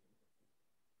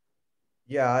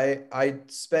 Yeah, I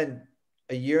spent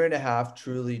a year and a half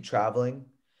truly traveling,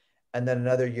 and then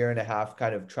another year and a half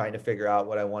kind of trying to figure out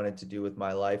what I wanted to do with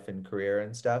my life and career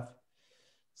and stuff.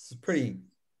 It's a pretty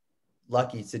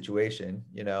lucky situation,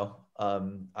 you know.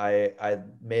 I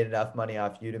made enough money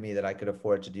off Udemy that I could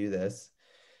afford to do this.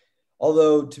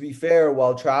 Although to be fair,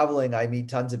 while traveling, I meet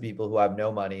tons of people who have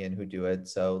no money and who do it.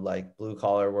 So like blue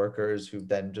collar workers who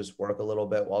then just work a little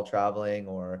bit while traveling,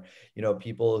 or, you know,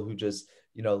 people who just,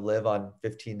 you know, live on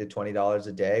 $15 to $20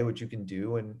 a day, which you can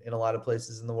do in a lot of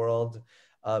places in the world.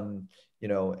 You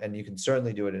know, and you can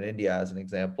certainly do it in India as an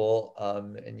example.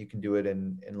 And you can do it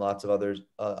in lots of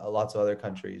other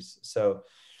countries. So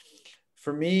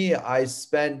for me, I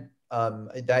spent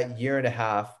that year and a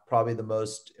half, probably the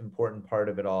most important part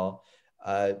of it all,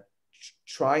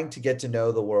 trying to get to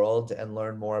know the world and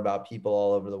learn more about people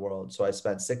all over the world. So I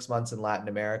spent 6 months in Latin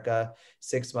America,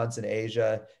 6 months in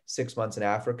Asia, 6 months in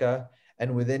Africa.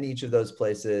 And within each of those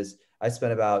places, I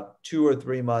spent about 2 or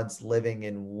 3 months living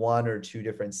in 1 or 2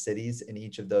 different cities in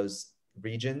each of those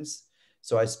regions.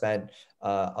 So I spent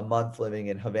a month living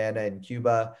in Havana in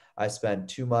Cuba. I spent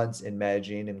 2 months in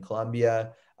Medellin in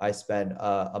Colombia. I spent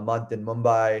a month in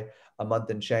Mumbai, a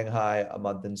month in Shanghai, a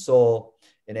month in Seoul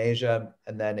in Asia.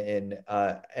 And then in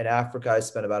Africa, I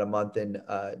spent about a month in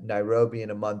Nairobi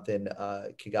and a month in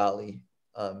Kigali.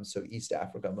 So East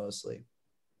Africa mostly.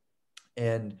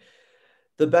 And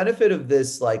the benefit of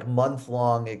this like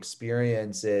month-long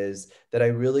experience is that I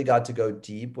really got to go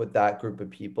deep with that group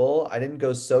of people. I didn't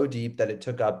go so deep that it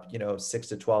took up, 6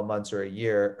 to 12 months or a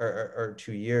year or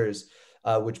 2 years,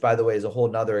 which by the way is a whole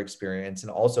nother experience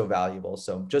and also valuable.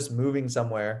 So just moving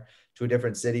somewhere to a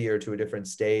different city or to a different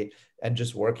state and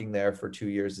just working there for 2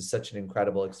 years is such an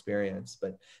incredible experience.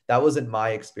 But that wasn't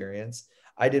my experience.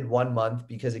 I did 1 month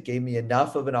because it gave me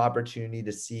enough of an opportunity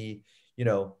to see,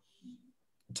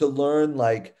 to learn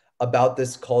like about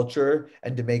this culture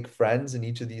and to make friends in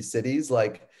each of these cities.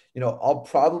 Like, I'll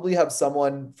probably have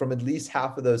someone from at least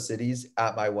half of those cities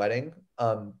at my wedding.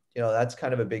 That's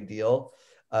kind of a big deal,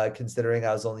 considering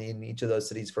I was only in each of those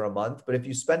cities for a month. But if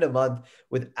you spend a month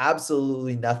with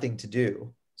absolutely nothing to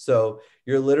do, so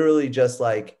you're literally just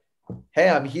like, hey,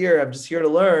 I'm here, I'm just here to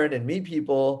learn and meet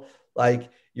people, like,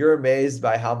 you're amazed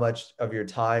by how much of your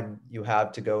time you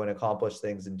have to go and accomplish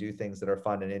things and do things that are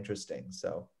fun and interesting.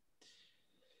 So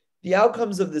the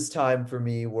outcomes of this time for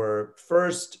me were,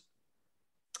 first,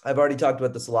 I've already talked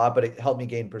about this a lot, but it helped me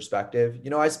gain perspective.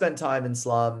 I spent time in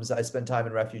slums. I spent time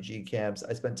in refugee camps.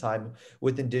 I spent time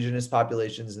with indigenous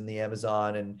populations in the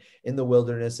Amazon and in the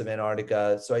wilderness of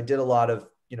Antarctica. So I did a lot of,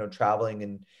 traveling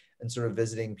and sort of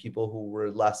visiting people who were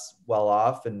less well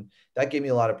off. And that gave me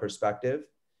a lot of perspective.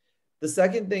 The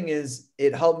second thing is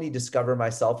it helped me discover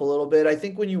myself a little bit. I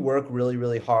think when you work really,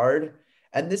 really hard,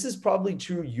 and this is probably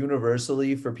true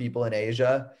universally for people in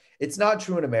Asia, it's not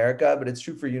true in America, but it's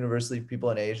true for universally people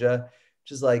in Asia,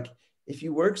 which is like, if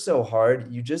you work so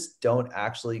hard, you just don't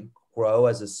actually grow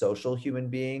as a social human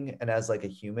being and as like a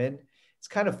human. It's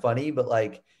kind of funny, but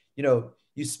like,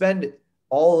 you spend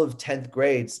all of 10th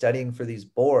grade studying for these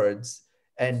boards.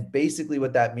 And basically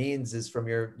what that means is from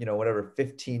your, whatever,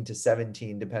 15 to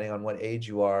 17, depending on what age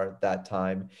you are at that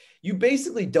time, you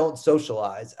basically don't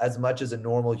socialize as much as a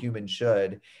normal human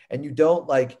should. And you don't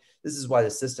this is why the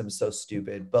system is so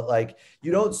stupid, but like,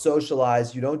 you don't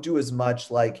socialize, you don't do as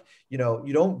much, like, you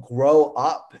don't grow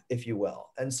up, if you will.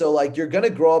 And so like, you're going to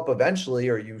grow up eventually,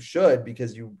 or you should,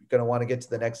 because you're going to want to get to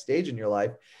the next stage in your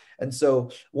life. And so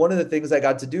one of the things I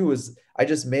got to do was I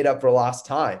just made up for lost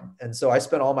time. And so I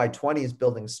spent all my 20s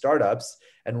building startups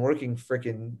and working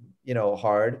freaking,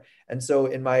 hard. And so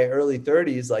in my early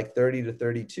 30s, like 30 to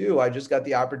 32, I just got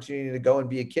the opportunity to go and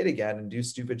be a kid again and do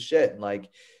stupid shit and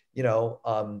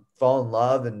fall in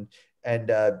love and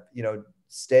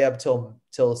stay up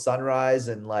till sunrise,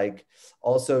 and like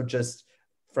also just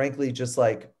frankly just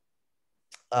like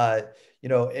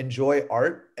enjoy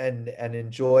art and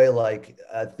enjoy like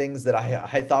things that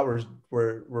I thought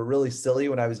were really silly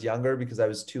when I was younger, because I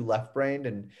was too left-brained,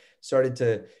 and started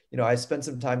to, I spent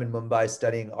some time in Mumbai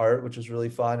studying art, which was really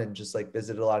fun, and just like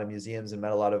visited a lot of museums and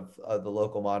met a lot of the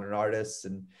local modern artists,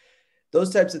 and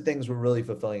those types of things were really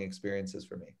fulfilling experiences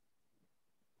for me.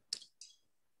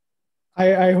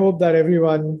 I hope that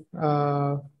everyone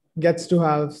gets to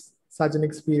have such an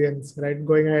experience, right?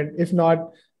 Going ahead. If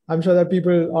not, I'm sure that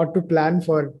people ought to plan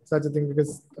for such a thing,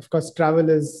 because, of course, travel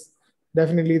is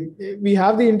definitely, we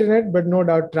have the internet, but no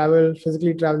doubt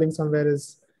physically traveling somewhere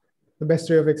is the best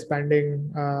way of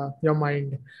expanding your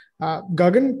mind.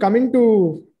 Gagan, coming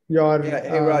to your... Yeah.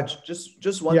 Hey, Raj,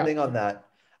 just one yeah. thing on that.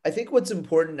 I think what's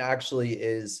important actually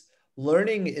is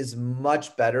learning is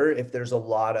much better if there's a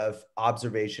lot of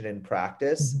observation and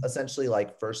practice, Mhm. essentially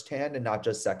like firsthand and not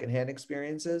just secondhand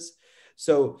experiences.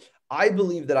 So I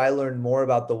believe that I learned more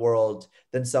about the world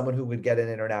than someone who would get an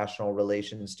international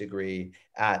relations degree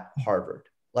at Harvard.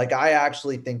 Like, I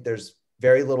actually think there's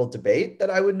very little debate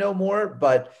that I would know more,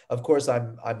 but of course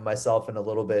I'm myself and a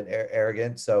little bit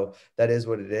arrogant, so that is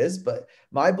what it is. But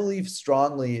my belief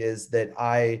strongly is that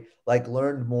I like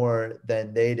learned more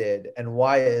than they did. And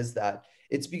why is that?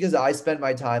 It's because I spent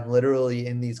my time literally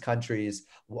in these countries,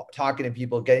 talking to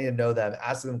people, getting to know them,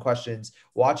 asking them questions,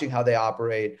 watching how they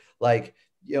operate, like,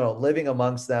 living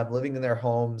amongst them, living in their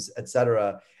homes,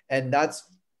 etc. And that's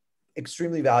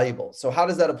extremely valuable. So how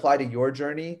does that apply to your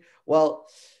journey? Well,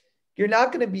 you're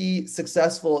not going to be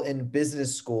successful in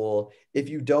business school if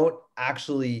you don't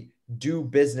actually do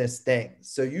business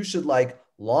things. So you should like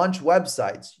launch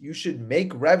websites. You should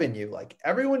make revenue. Like,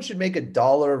 everyone should make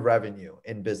 $1 of revenue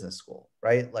in business school,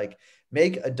 right? Like,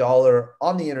 make $1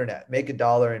 on the internet, make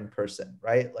 $1 in person,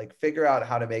 right? Like, figure out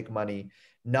how to make money,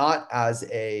 not as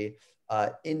a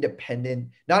independent,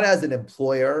 not as an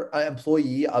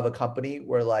employee of a company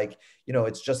where like,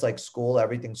 it's just like school,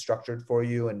 everything's structured for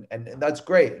you. And that's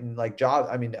great. And like job,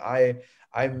 I mean,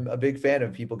 I'm a big fan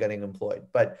of people getting employed,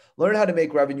 but learn how to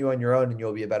make revenue on your own and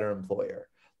you'll be a better employer.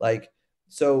 Like,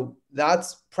 so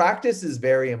that's practice is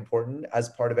very important as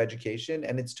part of education,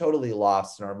 and it's totally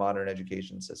lost in our modern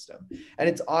education system. And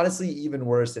it's honestly even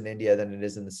worse in India than it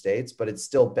is in the States, but it's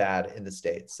still bad in the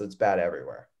States. So it's bad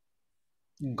everywhere.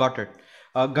 Got it.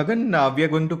 Gagan, we are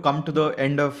going to come to the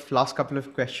end of last couple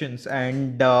of questions,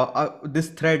 and this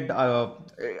thread,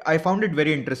 I found it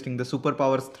very interesting, the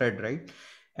superpowers thread, right?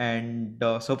 And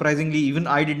surprisingly, even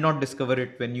I did not discover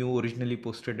it when you originally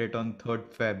posted it on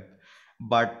 3rd Feb.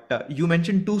 But you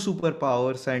mentioned 2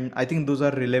 superpowers, and I think those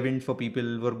are relevant for people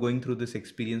who are going through this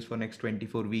experience for next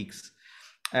 24 weeks.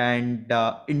 And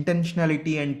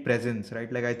intentionality and presence,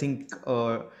 right? Like, I think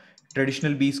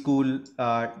traditional B school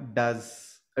does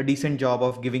a decent job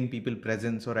of giving people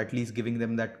presence, or at least giving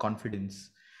them that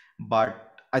confidence,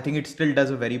 but I think it still does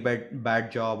a very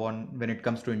bad job on when it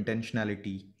comes to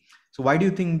intentionality. So why do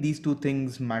you think these two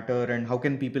things matter, and how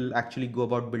can people actually go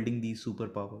about building these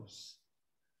superpowers?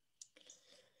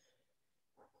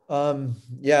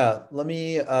 Yeah, let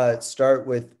me start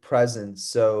with presence.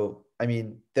 So, I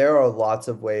mean, there are lots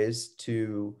of ways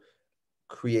to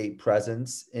create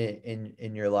presence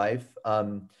in your life.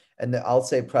 And I'll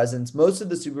say presence. Most of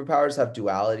the superpowers have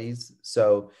dualities.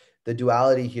 So the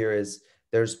duality here is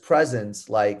there's presence,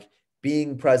 like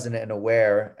being present and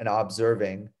aware and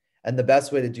observing. And the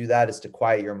best way to do that is to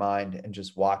quiet your mind and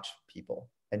just watch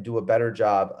people and do a better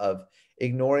job of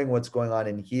ignoring what's going on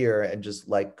in here and just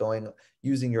like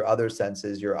using your other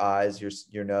senses, your eyes,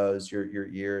 your nose, your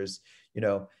ears,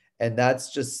 and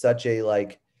that's just such a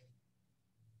like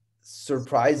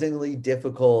surprisingly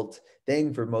difficult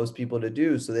thing for most people to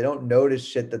do, so they don't notice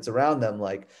shit that's around them.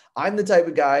 Like, I'm the type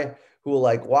of guy who will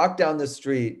like walk down the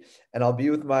street and I'll be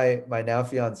with my now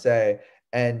fiance,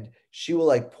 and she will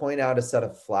like point out a set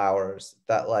of flowers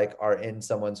that like are in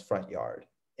someone's front yard,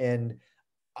 and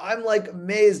I'm like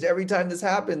amazed every time this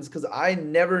happens because I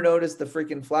never noticed the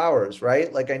freaking flowers,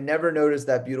 right? Like, I never noticed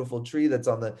that beautiful tree that's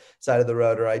on the side of the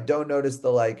road, or I don't notice the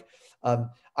like,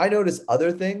 I notice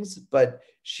other things, but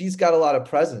she's got a lot of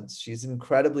presence. She's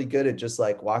incredibly good at just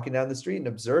like walking down the street and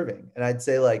observing. And I'd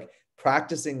say like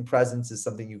practicing presence is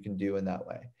something you can do in that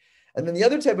way. And then the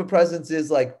other type of presence is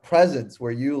like presence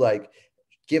where you like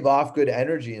give off good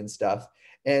energy and stuff.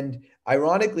 And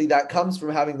ironically, that comes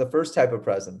from having the first type of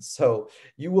presence. So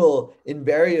you will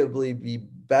invariably be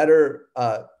better,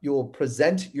 you will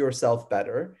present yourself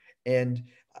better and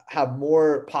have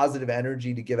more positive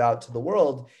energy to give out to the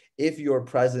world if your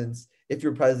presence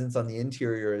on the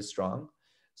interior is strong.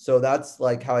 So that's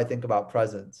like how I think about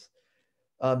presence.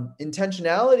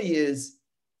 Intentionality is,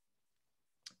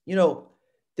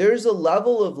 there's a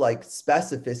level of like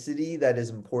specificity that is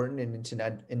important in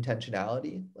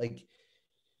intentionality. Like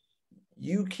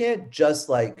you can't just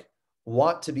like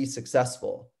want to be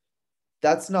successful.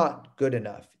 That's not good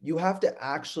enough. You have to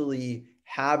actually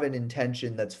have an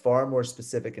intention that's far more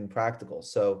specific and practical.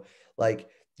 So like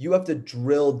you have to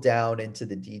drill down into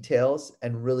the details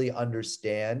and really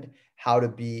understand how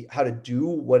to do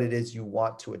what it is you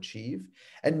want to achieve.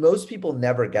 And most people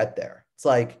never get there. It's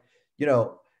like,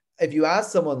 if you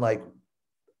ask someone like,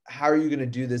 how are you going to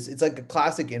do this? It's like a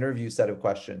classic interview set of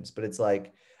questions, but it's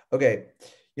like, okay,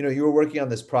 you were working on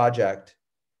this project.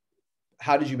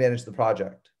 How did you manage the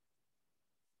project?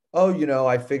 Oh,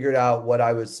 I figured out what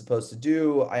I was supposed to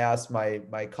do. I asked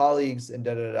my colleagues and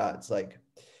da da da. It's like,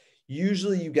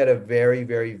 usually you get a very,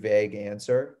 very vague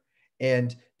answer.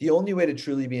 And the only way to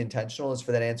truly be intentional is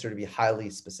for that answer to be highly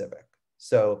specific.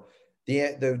 So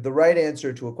the right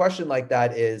answer to a question like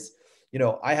that is,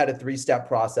 I had a 3-step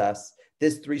process.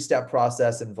 This 3-step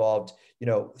process involved,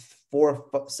 4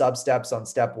 sub-steps on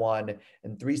step 1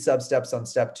 and 3 sub-steps on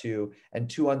step 2 and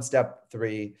 2 on step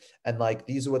 3. And like,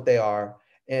 these are what they are.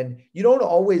 And you don't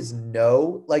always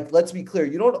know, like, let's be clear,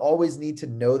 you don't always need to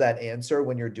know that answer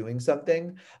when you're doing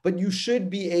something, but you should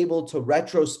be able to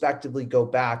retrospectively go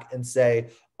back and say,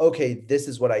 okay, this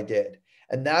is what I did.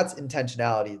 And that's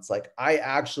intentionality. It's like, I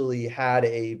actually had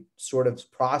a sort of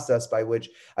process by which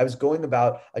I was going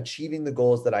about achieving the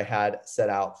goals that I had set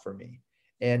out for me.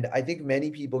 And I think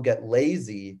many people get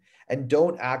lazy and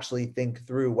don't actually think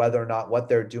through whether or not what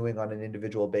they're doing on an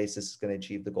individual basis is going to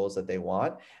achieve the goals that they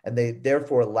want. And they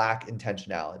therefore lack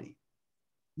intentionality.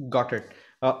 Got it.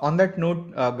 On that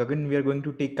note, Gagan, we are going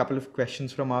to take a couple of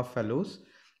questions from our fellows.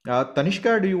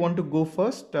 Tanishka, do you want to go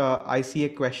first? I see a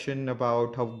question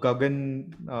about how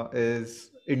Gagan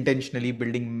is intentionally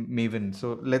building Maven.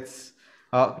 So let's,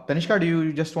 Tanishka, do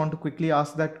you just want to quickly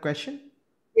ask that question?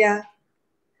 Yeah.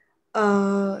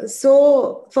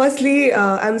 So firstly,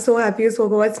 I'm so happy you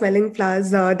spoke about smelling flowers.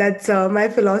 That's my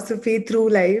philosophy through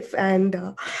life,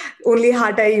 and only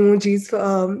heart eye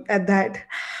emojis at that.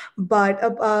 But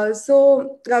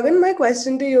so Gagan, my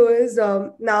question to you is,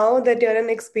 now that you're an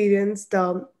experienced,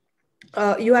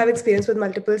 you have experience with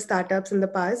multiple startups in the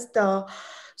past.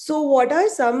 So what are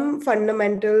some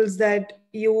fundamentals that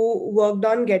you worked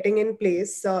on getting in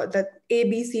place, that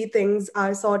ABC things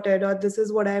are sorted, or this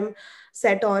is what I'm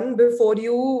set on before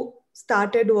you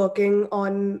started working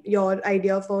on your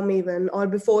idea for Maven, or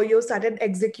before you started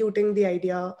executing the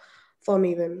idea for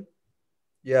Maven?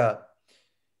 Yeah.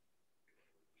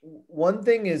 One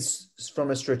thing is,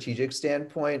 from a strategic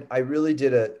standpoint, I really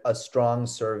did a strong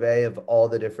survey of all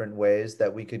the different ways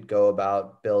that we could go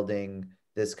about building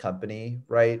this company,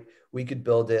 right? We could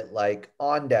build it like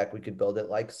On Deck. We could build it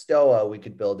like Stoa. We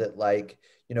could build it like,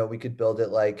 we could build it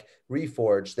like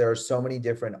Reforge. There are so many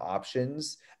different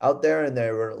options out there, and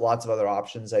there were lots of other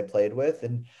options I played with.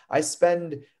 And I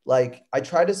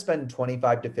try to spend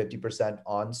 25 to 50%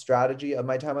 on strategy of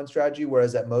my time on strategy,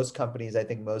 whereas at most companies, I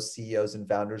think most CEOs and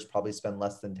founders probably spend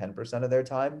less than 10% of their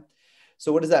time.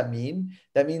 So what does that mean?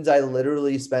 That means I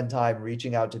literally spend time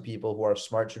reaching out to people who are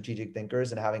smart strategic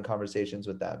thinkers and having conversations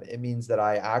with them. It means that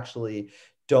I actually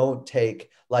don't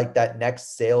take like that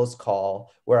next sales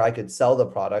call where I could sell the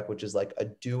product, which is like a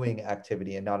doing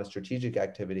activity and not a strategic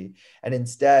activity. And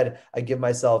instead, I give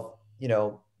myself,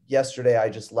 yesterday I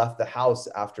just left the house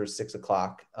after 6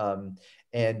 o'clock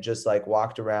and just like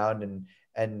walked around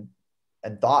and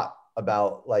thought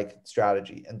about like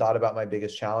strategy and thought about my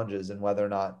biggest challenges and whether or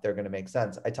not they're going to make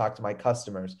sense. I talked to my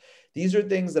customers. These are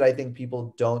things that I think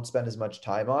people don't spend as much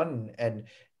time on, and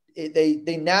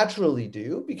they naturally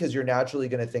do, because you're naturally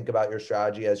going to think about your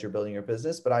strategy as you're building your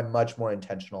business, but I'm much more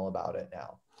intentional about it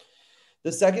now.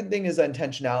 The second thing is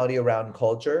intentionality around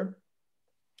culture.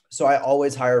 So I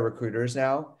always hire recruiters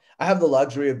now. I have the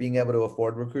luxury of being able to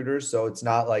afford recruiters, so it's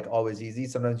not like always easy.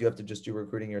 Sometimes you have to just do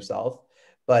recruiting yourself,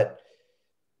 but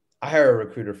I hire a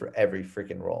recruiter for every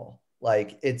freaking role.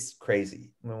 Like, it's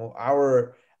crazy. I mean,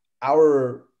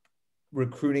 our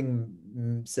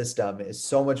recruiting system is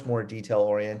so much more detail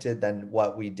oriented than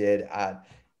what we did at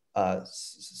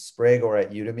Sprig or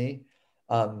at Udemy.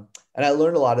 And I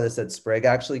learned a lot of this at Sprig,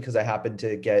 actually, because I happened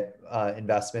to get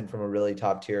investment from a really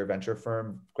top tier venture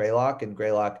firm, Greylock, and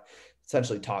Greylock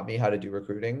essentially taught me how to do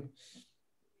recruiting.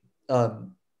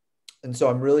 And so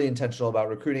I'm really intentional about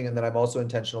recruiting. And then I'm also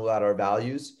intentional about our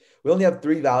values. We only have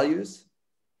 3 values.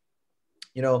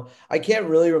 I can't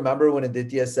really remember when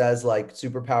Aditya says like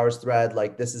superpowers thread,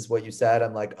 like this is what you said.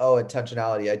 I'm like, oh,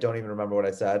 intentionality. I don't even remember what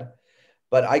I said,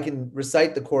 but I can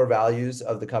recite the core values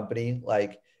of the company,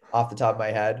 like off the top of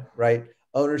my head, right?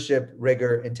 ownership,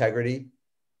 rigor, integrity.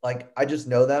 Like I just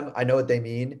know them. I know what they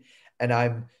mean. And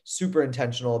I'm super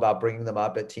intentional about bringing them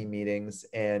up at team meetings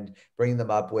and bringing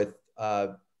them up with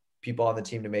people on the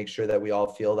team to make sure that we all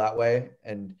feel that way.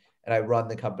 And I run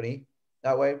the company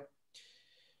that way.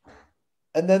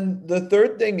 And then the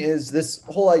third thing is this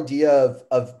whole idea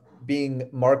of being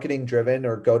marketing driven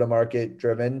or go to market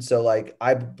driven. So like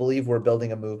I believe we're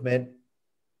building a movement.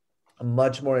 I'm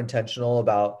much more intentional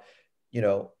about, you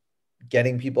know,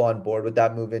 getting people on board with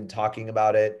that movement, talking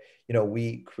about it. You know,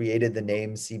 we created the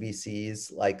name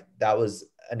CBCs. Like that was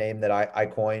a name that I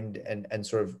coined and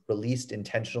sort of released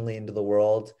intentionally into the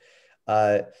world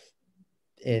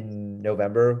in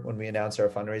November when we announced our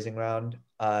fundraising round.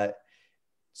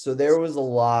 So there was a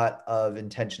lot of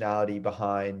intentionality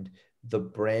behind the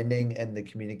branding and the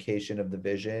communication of the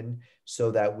vision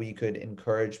so that we could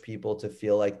encourage people to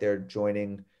feel like they're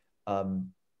joining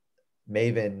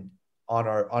Maven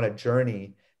on a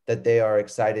journey that they are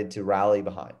excited to rally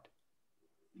behind.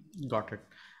 Got it.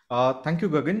 Thank you,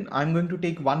 Gagan. I'm going to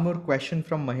take one more question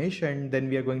from Mahesh and then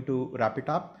we are going to wrap it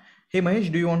up. Hey, Mahesh,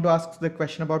 do you want to ask the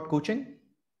question about coaching?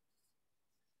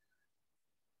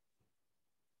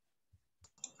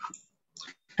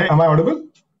 Hey, am I audible?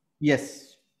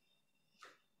 Yes.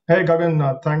 Hey,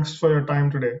 Gagan, thanks for your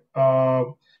time today. I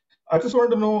just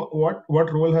want to know what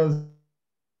role has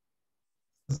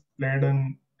played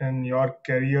in your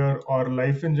career or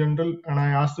life in general. And I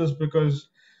ask this because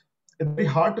it's very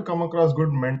hard to come across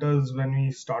good mentors when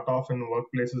we start off in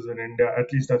workplaces in India.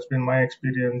 At least that's been my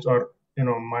experience, or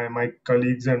my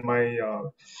colleagues and my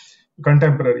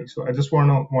contemporaries. So I just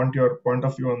want your point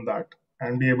of view on that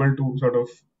and be able to sort of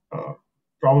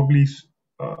probably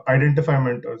identify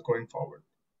mentors going forward.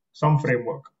 Some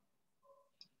framework.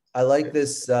 I like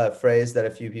this phrase that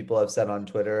a few people have said on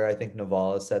Twitter. I think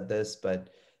Naval has said this, but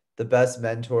the best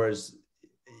mentors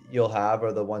you'll have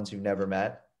are the ones you've never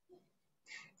met.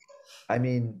 I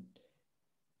mean,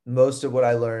 most of what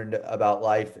I learned about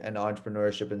life and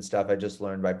entrepreneurship and stuff, I just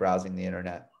learned by browsing the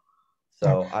internet.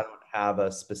 So I don't have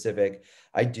a specific,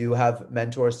 I do have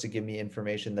mentors to give me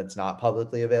information that's not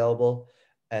publicly available.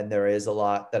 And there is a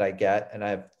lot that I get. And I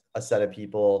have a set of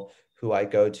people who I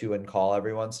go to and call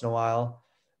every once in a while.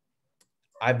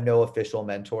 I have no official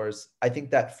mentors. I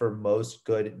think that for most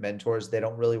good mentors, they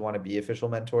don't really want to be official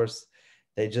mentors.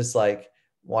 They just like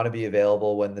want to be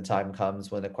available when the time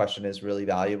comes, when the question is really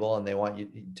valuable and they want you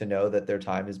to know that their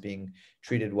time is being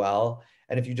treated well.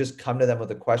 And if you just come to them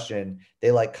with a question, they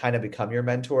like kind of become your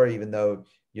mentor, even though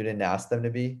you didn't ask them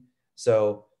to be.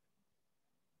 So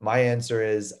my answer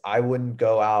is I wouldn't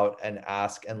go out and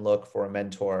ask and look for a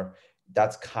mentor.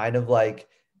 That's kind of like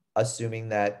assuming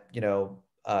that,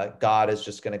 God is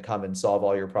just going to come and solve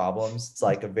all your problems. It's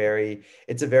like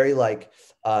it's a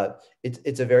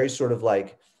very sort of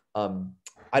like,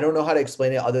 I don't know how to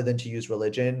explain it other than to use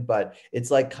religion, but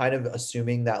it's like kind of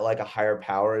assuming that like a higher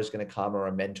power is going to come or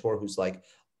a mentor who's like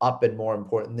up and more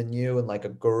important than you, and like a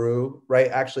guru,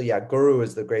 right? Actually, yeah, guru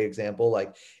is the great example.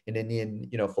 Like in Indian,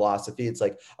 philosophy, it's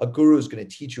like a guru is going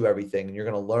to teach you everything and you're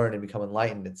going to learn and become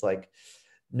enlightened. It's like,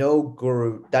 no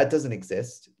guru, that doesn't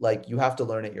exist. Like you have to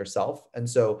learn it yourself. And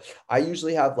so I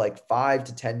usually have like 5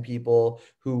 to 10 people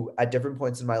who at different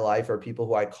points in my life are people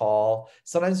who I call.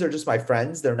 Sometimes they're just my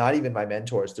friends. They're not even my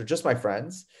mentors. They're just my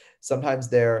friends. Sometimes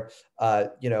they're,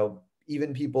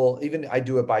 even people, even I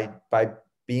do it by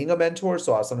being a mentor.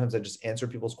 So sometimes I just answer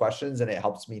people's questions and it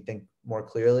helps me think more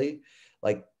clearly,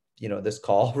 like, this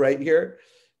call right here.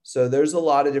 So there's a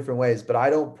lot of different ways, but I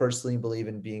don't personally believe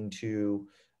in being too,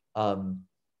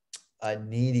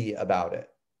 needy about it.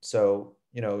 So,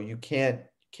 you can't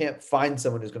find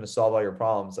someone who's going to solve all your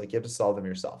problems. Like you have to solve them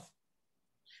yourself.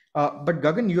 But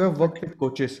Gagan, you have worked with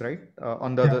coaches, right?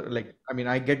 On the other, like, I mean,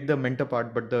 I get the mentor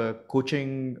part, but the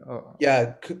coaching.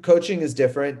 Yeah, coaching is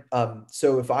different.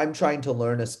 So if I'm trying to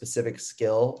learn a specific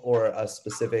skill or a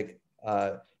specific,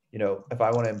 if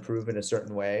I want to improve in a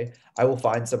certain way, I will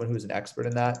find someone who's an expert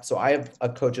in that. So I have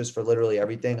coaches for literally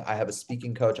everything. I have a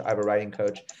speaking coach. I have a writing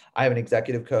coach. I have an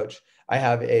executive coach. I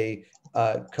have a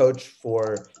coach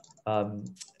for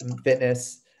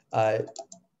fitness.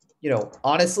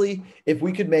 Honestly, if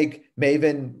we could make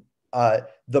Maven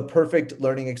the perfect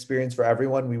learning experience for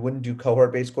everyone, we wouldn't do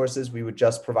cohort-based courses. We would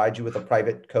just provide you with a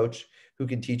private coach who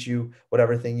can teach you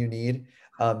whatever thing you need.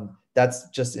 That's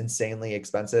just insanely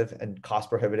expensive and cost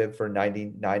prohibitive for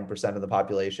 99% of the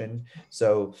population.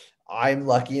 So I'm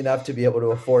lucky enough to be able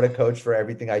to afford a coach for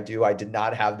everything I do. I did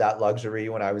not have that luxury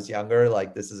when I was younger.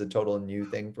 Like this is a total new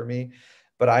thing for me,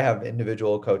 but I have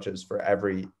individual coaches for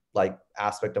every like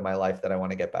aspect of my life that I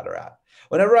want to get better at.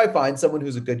 Whenever I find someone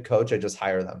who's a good coach, I just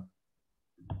hire them.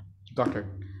 Got it.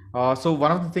 So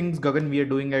one of the things, Gagan, we are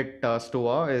doing at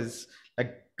Stoa is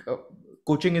like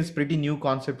coaching is pretty new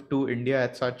concept to India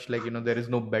as such. Like, there is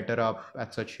no better up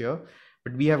as such here,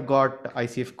 but we have got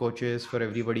ICF coaches for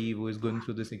everybody who is going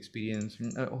through this experience,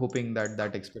 and, hoping that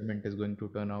that experiment is going to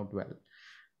turn out well.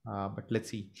 But let's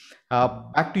see.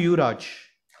 Back to you, Raj.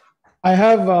 I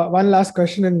have one last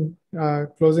question in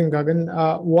closing,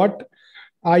 Gagan. What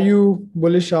are you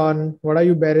bullish on? What are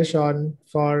you bearish on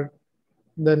for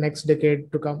the next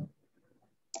decade to come?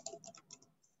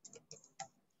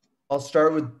 I'll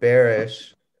start with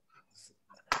bearish.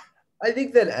 I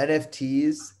think that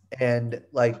NFTs and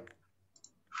like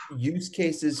use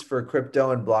cases for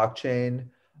crypto and blockchain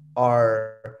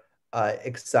are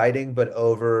exciting, but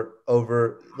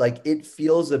over like it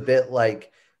feels a bit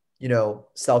like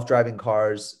self-driving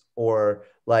cars or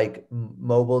like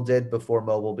mobile did before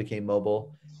mobile became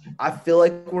mobile. I feel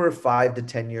like we're 5 to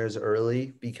 10 years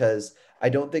early because I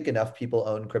don't think enough people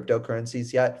own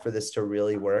cryptocurrencies yet for this to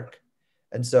really work.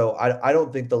 And so I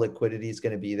don't think the liquidity is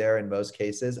going to be there in most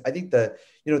cases. I think there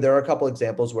are a couple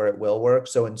examples where it will work.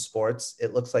 So in sports,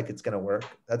 it looks like it's going to work.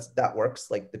 That works,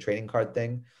 like the trading card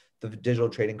thing, the digital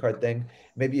trading card thing,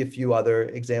 maybe a few other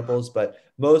examples, but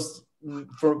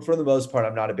for the most part,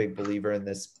 I'm not a big believer in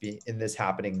this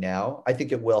happening now. I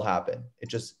think it will happen.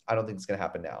 I don't think it's going to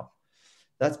happen now.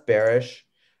 That's bearish.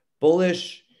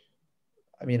 Bullish.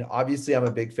 I mean, obviously, I'm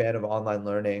a big fan of online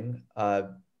learning.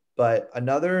 But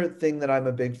another thing that I'm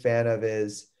a big fan of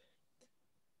is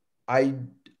I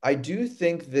do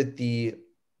think that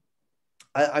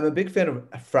I'm a big fan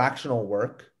of fractional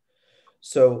work.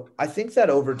 So I think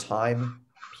that over time,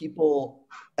 people,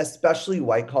 especially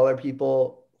white collar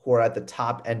people who are at the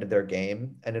top end of their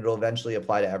game, and it'll eventually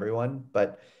apply to everyone,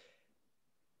 but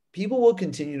people will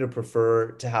continue to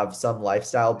prefer to have some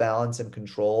lifestyle balance and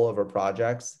control over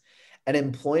projects. And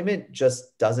employment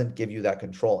just doesn't give you that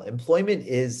control. Employment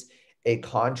is a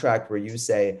contract where you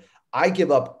say, I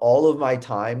give up all of my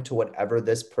time to whatever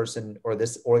this person or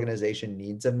this organization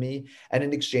needs of me. And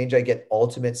in exchange, I get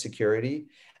ultimate security.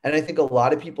 And I think a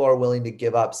lot of people are willing to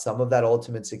give up some of that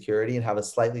ultimate security and have a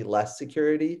slightly less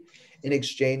security in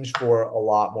exchange for a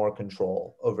lot more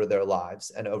control over their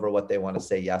lives and over what they want to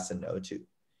say yes and no to.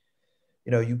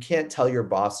 You can't tell your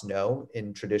boss no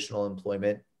in traditional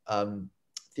employment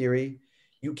theory.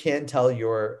 You can tell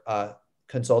your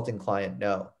consulting client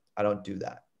no. I don't do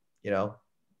that.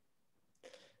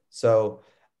 So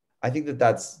I think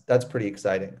that's pretty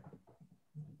exciting.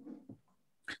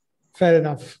 Fair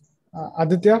enough.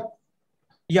 Aditya?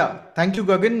 Yeah, thank you,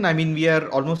 Gagan. I mean, we are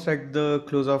almost at the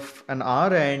close of an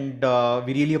hour, and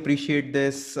we really appreciate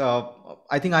this.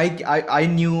 I think I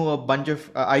knew a bunch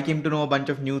of I came to know a bunch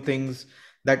of new things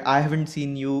that I haven't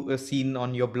seen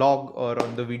on your blog or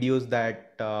on the videos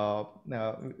that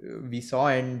we saw.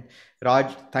 And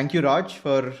Raj, thank you, Raj,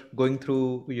 for going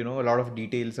through a lot of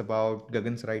details about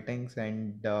Gagan's writings,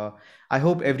 and I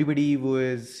hope everybody who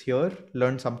is here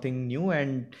learned something new.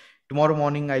 And tomorrow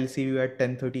morning, I'll see you at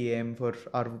 10:30 a.m. for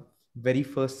our very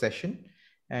first session,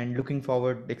 and looking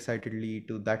forward excitedly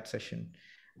to that session.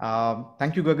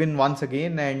 Thank you, Gagan, once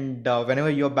again. And whenever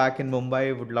you're back in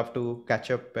Mumbai, would love to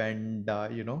catch up. And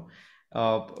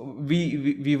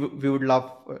we would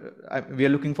love. We are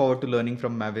looking forward to learning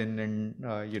from Mavin, and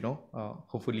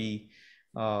hopefully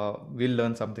we'll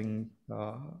learn something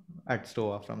at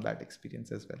Stoa from that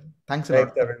experience as well. Thanks a lot.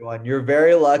 Thanks, everyone. You're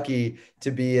very lucky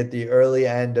to be at the early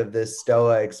end of this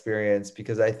Stoa experience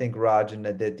because I think Raj and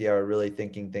Aditya are really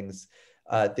thinking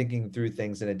through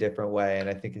things in a different way. And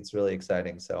I think it's really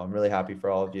exciting. So I'm really happy for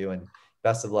all of you and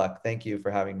best of luck. Thank you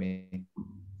for having me.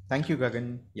 Thank you,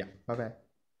 Gagan. Yeah, bye-bye.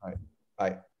 All right.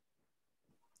 Bye.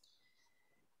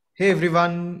 Hey,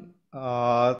 everyone.